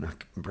road. You're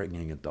not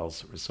bringing a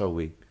dulcimer. So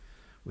we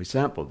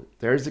sampled it.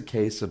 There's a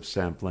case of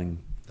sampling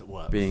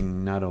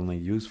being not only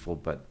useful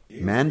but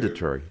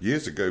mandatory.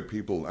 Years ago,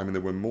 people, there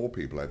were more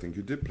people, I think,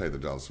 who did play the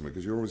dulcimer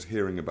because you're always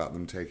hearing about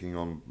them taking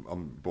on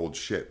board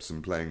ships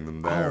and playing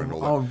them there and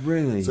all that. Oh,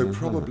 really? So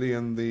probably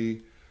in the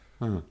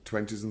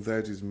 20s and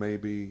 30s,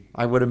 maybe.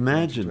 I would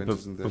imagine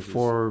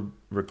before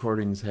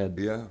recordings had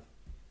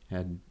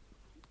kind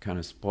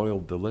of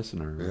spoiled the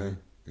listener. Right?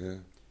 Yeah.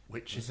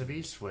 Witches of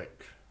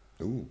Eastwick.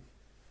 Ooh.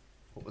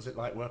 What was it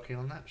like working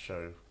on that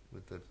show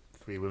with the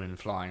 3 women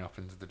flying up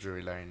into the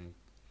Drury Lane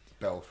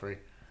belfry?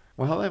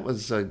 Well, it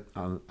was a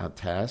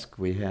task.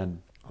 We had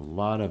a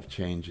lot of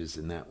changes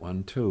in that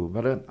one too,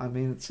 but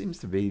it seems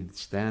to be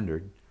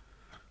standard.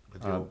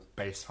 With your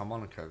bass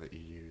harmonica that you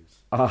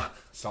use,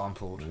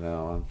 sampled.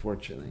 Well,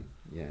 unfortunately,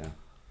 yeah,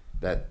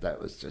 that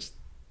was just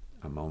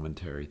a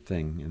momentary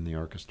thing in the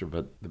orchestra.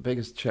 But the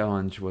biggest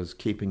challenge was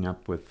keeping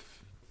up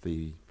with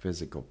the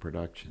physical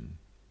production.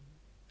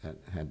 That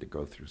had to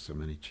go through so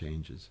many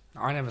changes.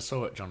 I never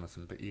saw it,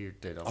 Jonathan, but you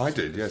did. I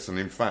did, yes. And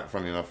in fact,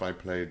 funny enough, I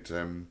played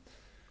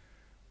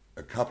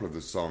a couple of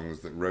the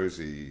songs that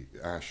Rosie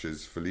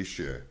Ash's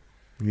Felicia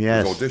was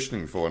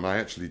auditioning for, and I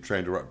actually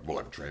trained her up. Well,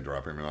 I trained her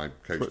up. I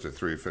coached her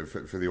through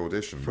for the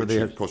audition,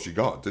 of course she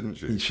got, didn't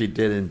she? She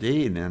did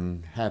indeed,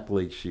 and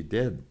happily she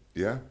did.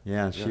 Yeah?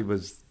 Yeah, she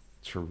was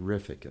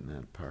terrific in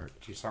that part.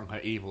 She sung her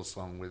evil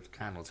song with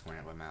candles coming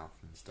out of her mouth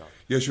and stuff.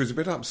 Yeah, she was a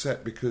bit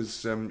upset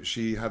because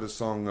she had a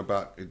song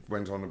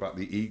went on about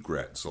the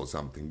egrets or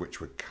something,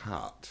 which were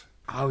cut.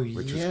 Oh,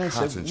 which yes, was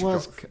cut, it and she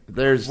was. got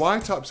There's.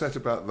 quite upset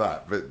about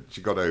that, but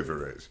she got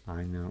over it.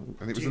 I know.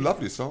 And it was a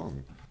lovely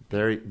song.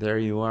 There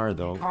you are,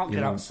 though. You can't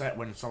get know, upset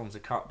when songs are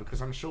cut,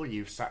 because I'm sure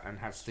you've sat and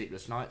had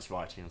sleepless nights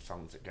writing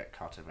songs that get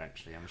cut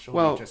eventually. I'm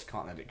sure you just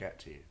can't let it get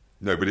to you.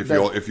 No, but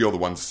if you're the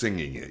one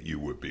singing it, you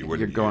would be,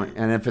 wouldn't you?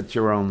 And if it's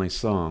your only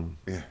song.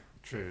 Yeah.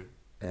 True.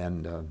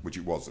 And which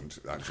it wasn't,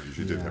 actually.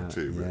 She did have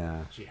two. But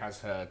yeah. She has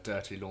her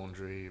dirty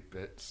laundry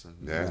bits.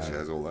 And yeah, she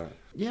has all that.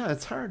 Yeah,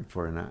 it's hard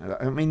for an.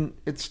 I mean,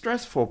 it's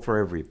stressful for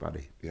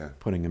everybody. Yeah.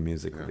 Putting a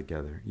musical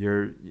together,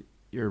 you're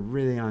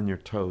really on your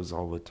toes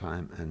all the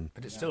time,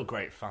 but it's still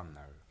great fun,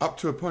 though. Up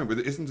to a point,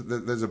 but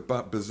there's a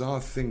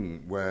bizarre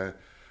thing where,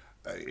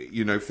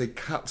 if they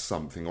cut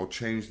something or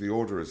change the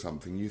order of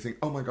something, you think,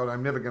 oh my God,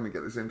 I'm never going to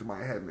get this into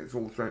my head, and it's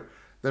all thrown.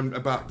 Then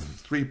about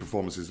 3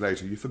 performances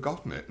later, you've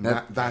forgotten it. And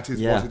that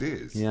is what it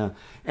is. Yeah.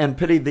 And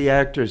pity the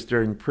actors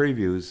during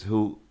previews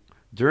who,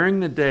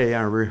 during the day,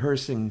 are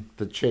rehearsing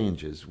the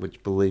changes,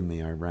 which, believe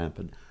me, are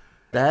rampant.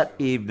 That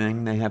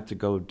evening, they have to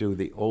go do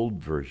the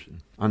old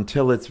version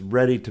until it's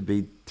ready to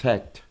be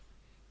teched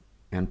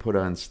and put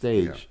on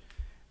stage.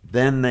 Yeah.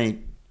 Then they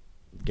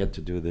get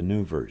to do the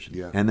new version.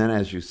 Yeah. And then,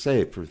 as you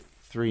say, for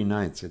 3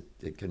 nights,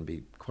 it can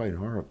be quite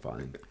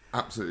horrifying.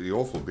 Absolutely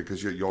awful,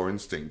 because your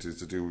instinct is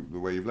to do the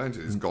way you've learned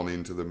it. It's gone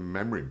into the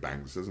memory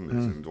banks, hasn't it,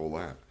 and all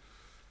that.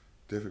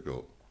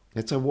 Difficult.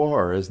 It's a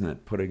war, isn't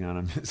it, putting on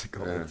a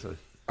musical? Yeah.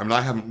 I mean,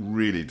 I haven't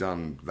really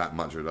done that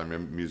much of it. I'm a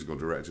musical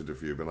director a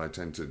few, but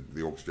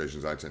the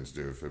orchestrations I tend to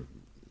do for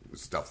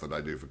stuff that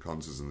I do for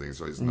concerts and things,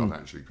 so it's not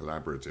actually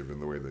collaborative in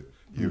the way that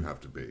you have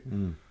to be.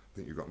 I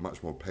think you've got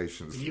much more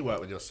patience. You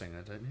work with your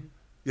singer, don't you?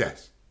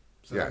 Yes.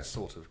 So that's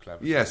sort of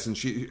clever. Yes, and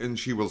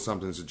she will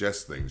sometimes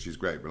suggest things. She's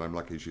great, but I'm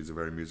lucky she's a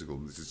very musical.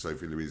 This is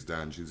Sophie Louise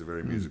Dan. She's a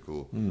very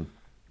musical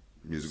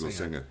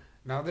singer.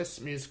 Now,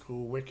 this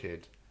musical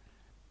Wicked,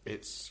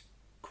 it's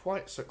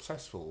quite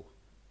successful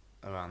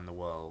around the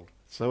world.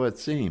 So it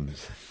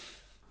seems.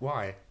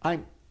 Why? I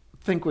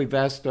think we've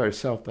asked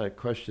ourselves that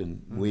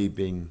question, we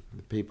being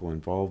the people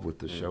involved with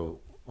the show,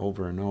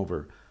 over and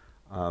over.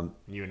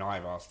 You and I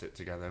have asked it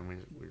together.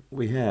 And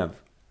we have.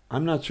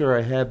 I'm not sure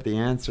I have the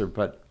answer,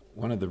 but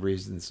one of the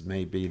reasons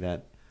may be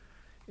that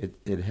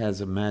it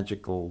has a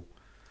magical,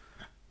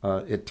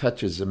 it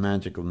touches a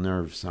magical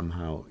nerve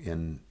somehow,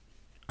 in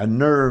a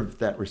nerve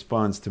that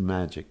responds to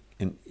magic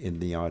in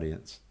the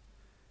audience.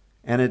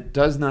 And it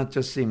does not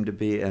just seem to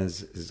be,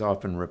 as is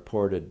often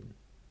reported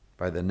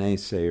by the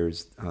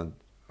naysayers,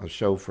 a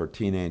show for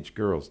teenage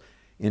girls.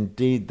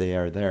 Indeed, they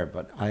are there,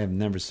 but I have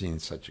never seen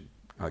such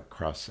a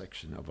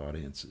cross-section of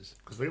audiences.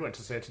 Because we went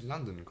to see it in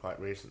London quite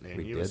recently,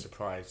 and you were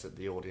surprised at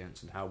the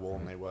audience and how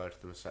warm they were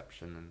to the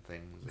reception and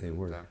things. They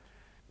were.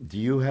 Do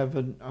you have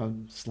a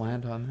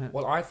slant on that?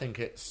 Well, I think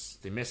it's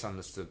the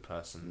misunderstood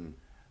person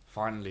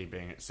finally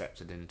being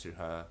accepted into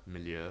her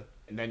milieu.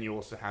 And then you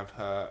also have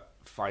her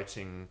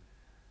fighting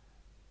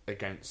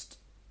against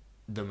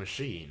the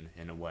machine,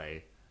 in a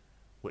way,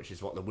 which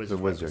is what the wizard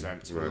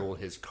represents, with all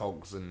his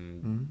cogs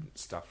and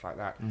stuff like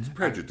that. It's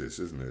prejudice,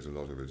 isn't it? A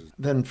lot of it is.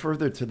 Then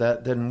further to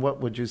that, then what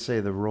would you say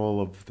the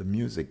role of the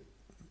music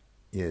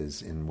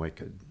is in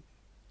Wicked?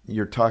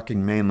 You're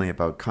talking mainly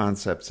about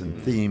concepts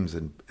and themes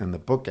and the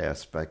book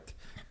aspect.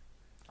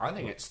 I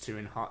think it's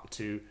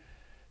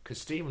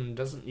because Stephen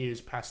doesn't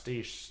use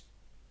pastiche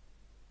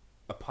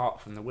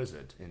apart from the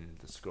wizard in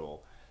the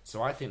score.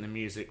 So I think the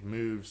music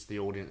moves the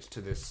audience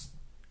to this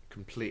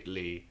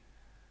completely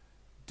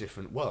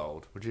different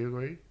world. Would you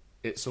agree?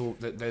 It's all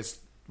that there's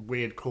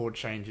weird chord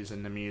changes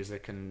in the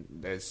music, and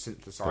there's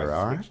synthesizers. There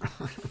are.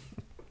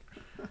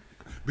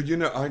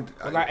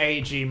 But that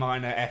A, G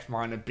minor, F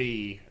minor,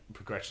 B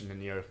progression in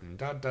the opening.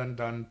 Dun dun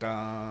dun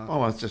dun.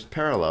 Oh, it's just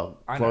parallel.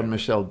 Claude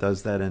Michel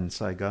does that in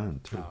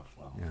Saigon too. Oh,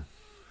 well. Yeah.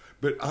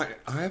 But I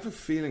have a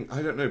feeling,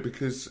 I don't know,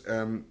 because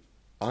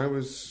I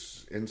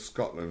was in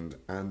Scotland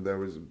and there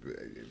was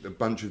a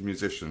bunch of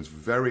musicians,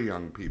 very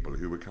young people,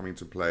 who were coming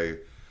to play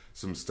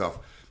some stuff.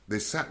 They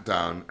sat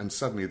down and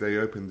suddenly they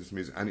opened this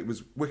music, and it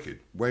was Wicked,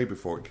 way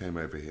before it came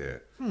over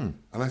here. And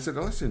I said,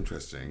 oh, that's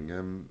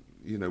interesting.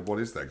 What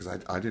is that? Because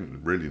I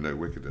didn't really know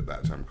Wicked at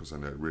that time. Of course, I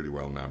know it really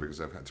well now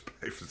because I've had to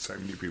play for so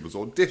many people's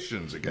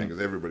auditions again,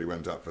 because everybody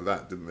went up for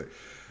that, didn't they?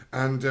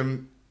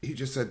 And he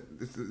just said,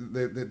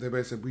 they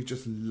both said, we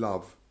just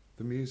love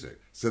the music.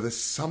 So there's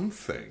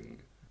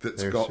something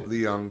that's got the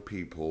young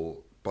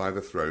people by the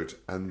throat,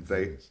 and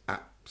they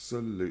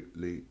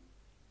absolutely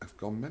have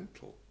gone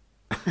mental.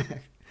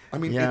 I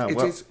mean,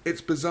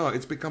 it's bizarre.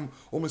 It's become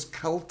almost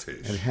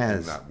cultish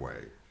in that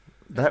way.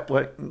 That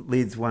what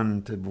leads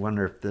one to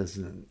wonder if there's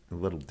a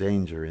little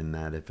danger in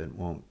that, if it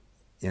won't,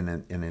 in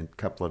a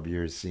couple of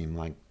years, seem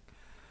like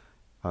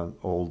an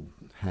old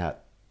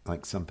hat,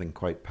 like something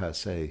quite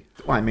passé.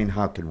 Well, I mean,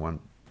 how can one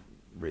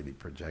really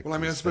project? Well, I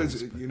mean, I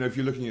suppose, if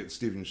you're looking at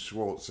Stephen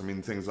Schwartz, I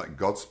mean, things like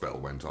Godspell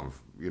went on,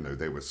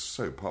 they were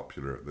so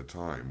popular at the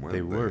time, weren't they?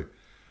 They were.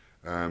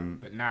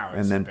 But now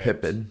it's and then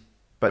Pippin.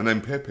 But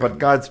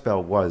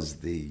Godspell was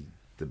the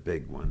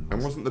big one.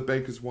 And wasn't The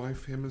Baker's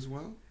Wife him as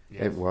well?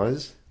 Yes. It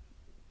was.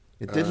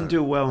 It didn't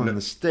do well in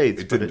the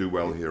States. It didn't do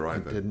well here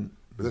either. It didn't.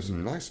 But there's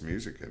some nice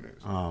music in it.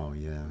 Oh,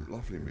 yeah.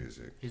 Lovely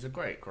music. He's a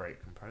great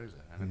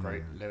composer and a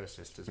great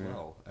lyricist as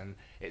well. And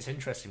it's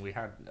interesting, we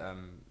had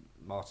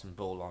Martin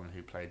Ball on,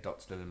 who played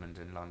Dr.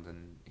 Lillimond in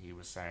London. He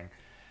was saying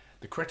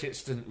the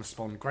critics didn't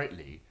respond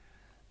greatly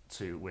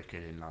to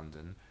Wicked in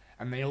London,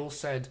 and they all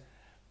said,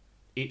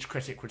 each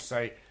critic would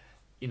say,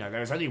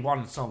 there was only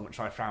one song which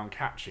I found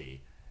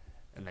catchy,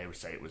 and they would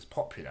say it was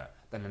popular.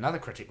 Then another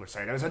critic would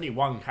say there was only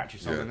one catchy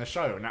song in the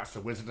show, and that's The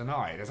Wizard and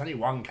I. There's only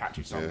one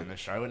catchy song in the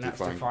show, and that's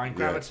Defying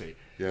Gravity.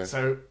 Yeah.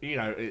 So,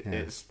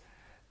 it's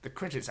the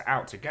critics are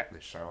out to get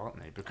this show, aren't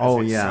they?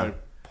 Because it's so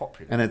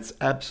popular. And it's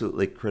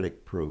absolutely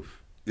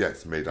critic-proof.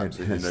 Yes, made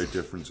absolutely no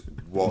difference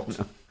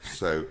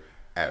whatsoever.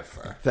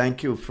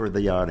 Thank you for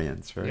the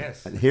audience. Right?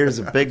 Yes. And here's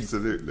a big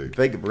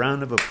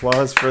round of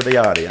applause for the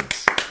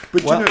audience.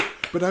 But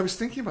but I was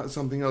thinking about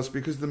something else,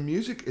 because the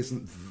music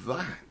isn't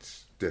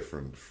that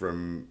different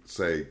from,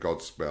 say,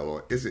 Godspell,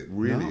 or is it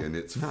really in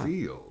its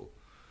feel?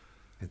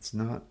 It's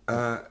not.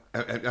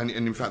 And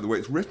in fact, the way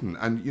it's written,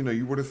 and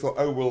you would have thought,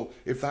 oh well,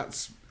 if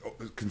that's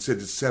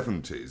considered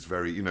 70s,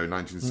 very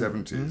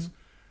 1970s,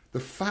 the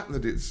fact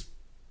that it's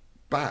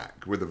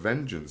back with a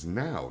vengeance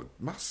now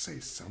must say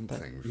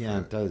something.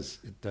 It does.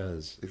 It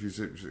does.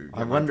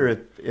 I wonder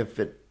if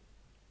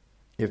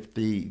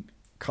the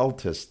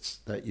cultists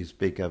that you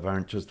speak of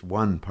aren't just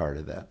one part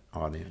of that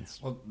audience.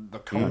 Well, the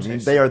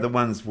cultists, they are the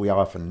ones we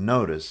often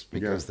notice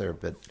because they're a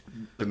bit.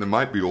 And there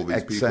might be all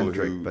these people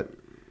who,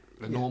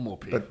 the normal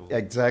people. But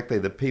exactly,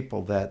 the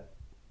people that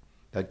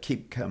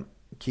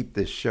keep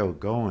this show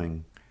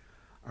going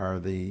are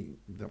the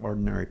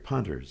ordinary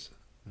punters.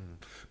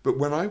 But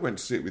when I went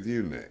to see it with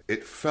you, Nick,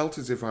 it felt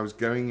as if I was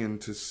going in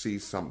to see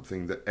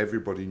something that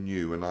everybody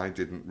knew and I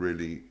didn't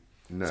really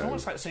know. It's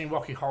almost like seeing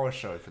Rocky Horror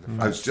Show for the first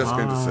time. I was just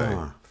going to say.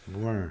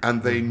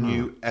 And they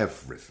knew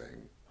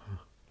everything.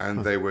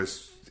 And they were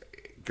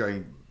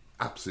going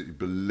absolutely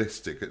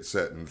ballistic at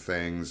certain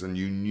things, and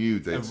you knew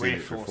they'd seen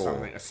it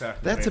before.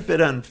 That's a bit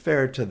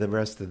unfair to the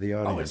rest of the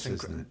audience,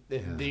 isn't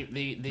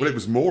it? Well, it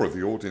was more of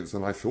the audience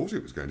than I thought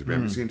it was going to be.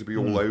 It seemed to be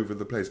all over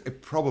the place.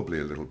 It probably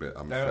a little bit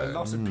unfair. There are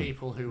lots of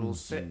people who will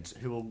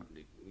who will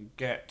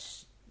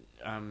get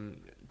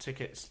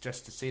tickets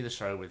just to see the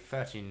show with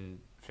 15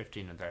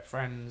 of their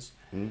friends,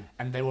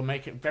 and they will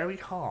make it very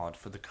hard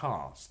for the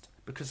cast,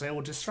 because they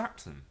will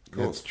distract them.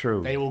 That's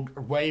true. They will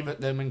wave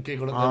at them and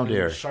giggle at them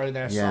and show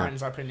their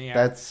signs up in the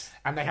air.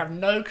 And they have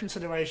no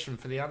consideration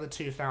for the other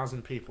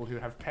 2,000 people who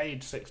have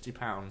paid £60,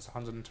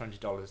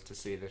 $120 to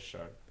see this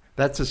show.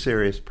 That's a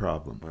serious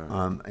problem.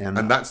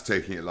 And that's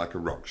taking it like a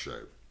rock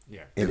show.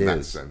 Yeah. In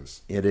that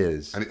sense. It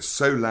is. And it's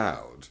so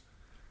loud.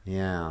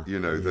 Yeah.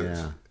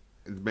 That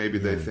maybe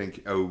they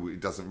think, it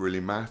doesn't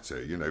really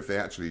matter.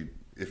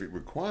 If it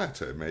were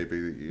quieter,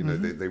 maybe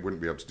they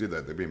wouldn't be able to do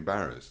that. They'd be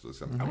embarrassed or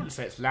something. I wouldn't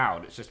say it's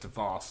loud. It's just a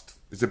vast.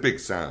 It's a big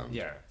sound.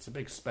 Yeah, it's a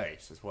big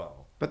space as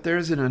well. But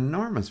there's an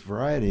enormous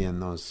variety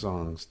in those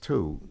songs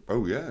too.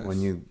 Oh yes.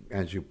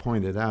 As you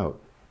pointed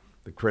out,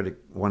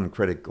 one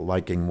critic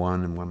liking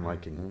one and one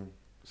liking,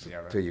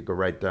 till you go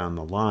right down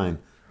the line.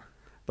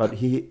 But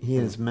he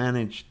has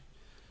managed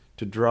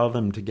to draw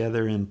them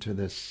together into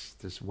this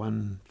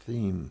one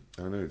theme.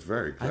 I know, it's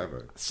very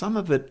clever. Some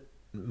of it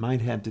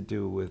might have to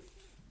do with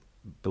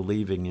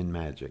believing in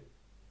magic,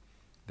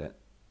 that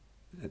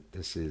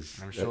this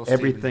is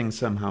everything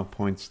somehow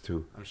points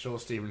to. I'm sure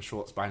Stephen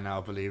Schwartz by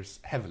now believes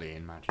heavily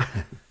in magic.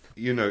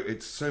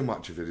 It's so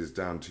much of it is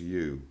down to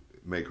you,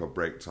 make or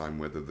break time,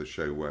 whether the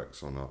show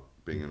works or not,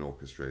 being an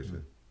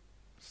orchestrator.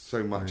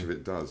 So much of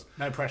it does.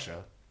 No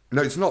pressure.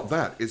 No, it's not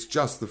that. It's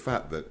just the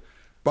fact that,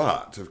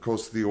 but of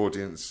course the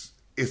audience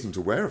isn't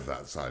aware of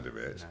that side of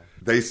it. No.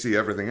 They see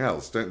everything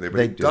else, don't they? But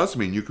it does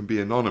mean you can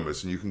be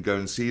anonymous and you can go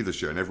and see the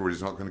show, and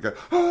everybody's not going to go,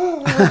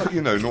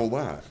 and all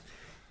that.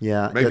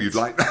 Yeah. Maybe you'd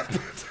like that.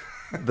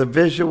 The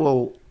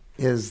visual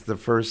is the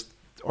first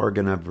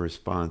organ of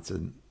response,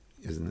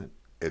 isn't it?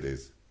 It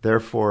is.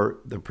 Therefore,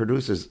 the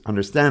producers,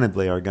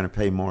 understandably, are going to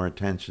pay more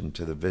attention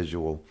to the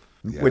visual,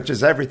 which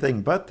is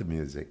everything but the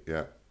music.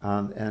 Yeah.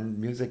 And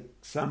music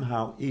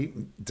somehow,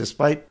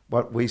 despite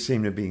what we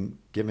seem to be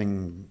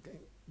giving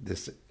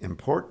this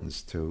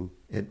importance to,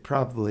 it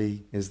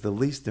probably is the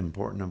least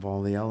important of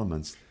all the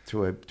elements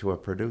to a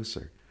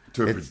producer.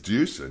 To a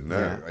producer, no.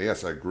 Yeah.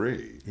 Yes, I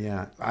agree.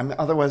 Yeah.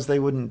 Otherwise, they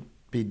wouldn't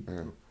be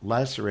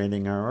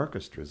lacerating our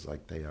orchestras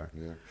like they are.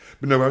 Yeah.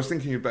 But no, I was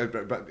thinking about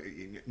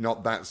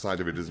not that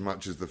side of it as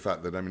much as the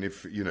fact that,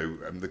 if,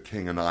 The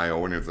King and I,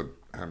 or any of the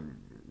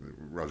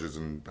Rodgers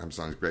and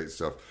Hammerstein's great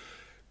stuff,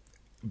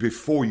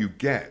 before you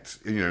get,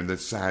 the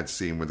sad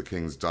scene where the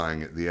King's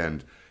dying at the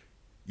end,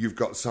 you've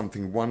got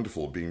something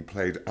wonderful being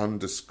played,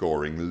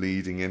 underscoring,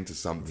 leading into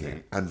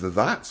something, and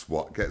that's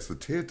what gets the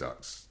tear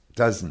ducts.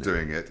 Doesn't it?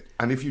 Doing it.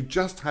 And if you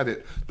just had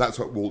it, that's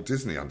what Walt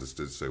Disney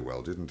understood so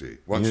well, didn't he?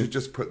 Once you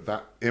just put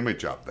that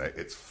image up there,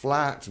 it's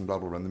flat and blah,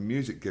 blah, blah, and the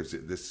music gives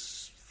it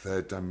this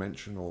third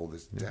dimension, all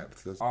this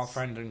depth. Our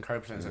friend and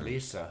co-presenter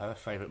Lisa, her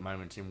favourite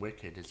moment in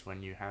Wicked is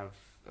when you have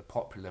a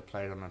popular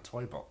played on a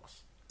toy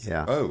box.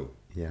 Yeah. Oh.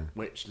 Yeah.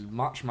 Which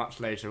much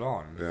later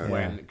on, Yeah.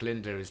 when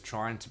Glinda is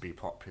trying to be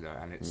popular,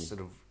 and it's sort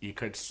of, you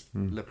could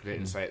look at it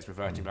and say it's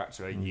reverting back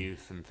to her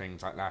youth and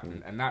things like that,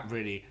 and that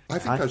really... I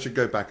think I should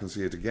go back and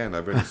see it again.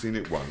 I've only seen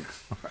it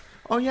once.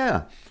 Oh,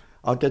 yeah.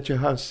 I'll get you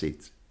house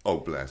seats. Oh,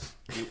 bless.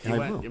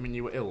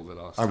 You were ill the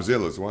last I was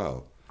ill as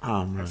well. Oh,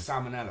 time. no.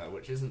 Salmonella,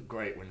 which isn't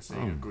great when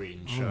seeing a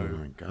green show. Oh,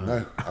 my God.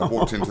 No, I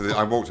walked out and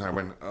I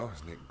went, oh,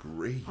 isn't it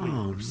green?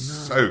 It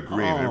was so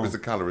green. It was the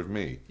colour of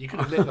me. You could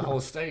have lit the whole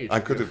stage. I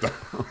could have done.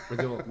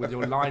 with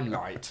your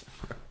limelight.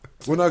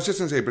 Well, no, I was just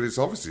going to say, but it's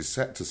obviously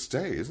set to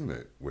stay, isn't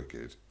it,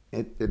 Wicked?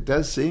 It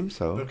does seem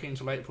so. Booking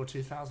till April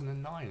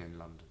 2009 in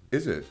London.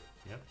 Is it?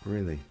 Yep.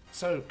 Really.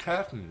 So,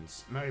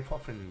 Curtains, Mary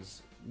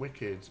Poppins,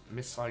 Wicked,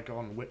 Miss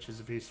Saigon, Witches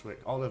of Eastwick,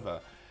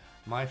 Oliver,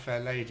 My Fair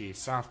Lady,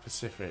 South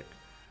Pacific.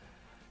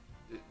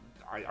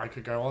 I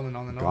could go on and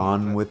on and on.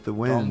 Gone with the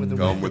Wind.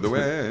 Gone with the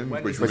Wind.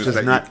 Which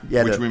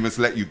We must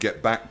let you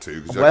get back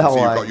to, because Well,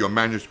 you've got your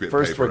manuscript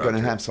First, paper we're going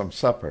to out have some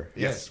supper.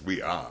 Yes,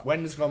 we are.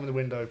 When does Gone with the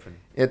Wind open?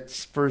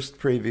 Its first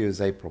preview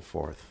is April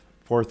 4th.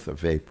 4th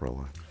of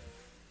April.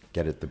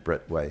 Get it the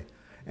Brit way.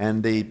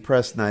 And the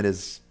press night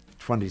is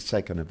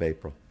 22nd of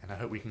April. And I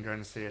hope we can go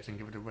and see it and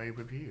give it a rave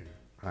review.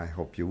 I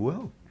hope you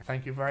will.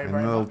 Thank you very And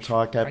much. we'll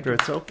talk after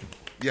it's open.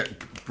 Yeah,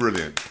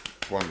 brilliant.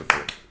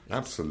 Wonderful.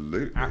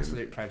 Absolutely.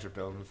 Absolute pleasure,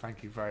 Bill, and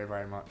thank you very,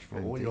 very much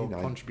for all your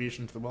Indeed,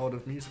 contribution to the world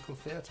of musical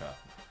theatre.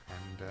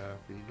 And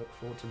we look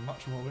forward to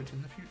much more of it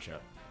in the future.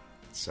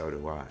 So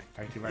do I.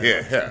 Thank you very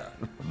much. Yeah.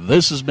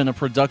 This has been a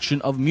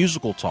production of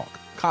Musical Talk,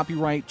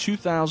 copyright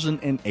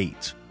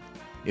 2008.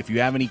 If you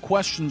have any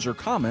questions or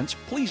comments,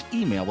 please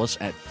email us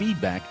at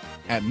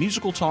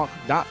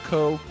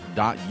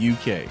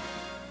feedback@musicaltalk.co.uk.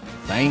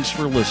 Thanks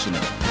for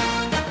listening.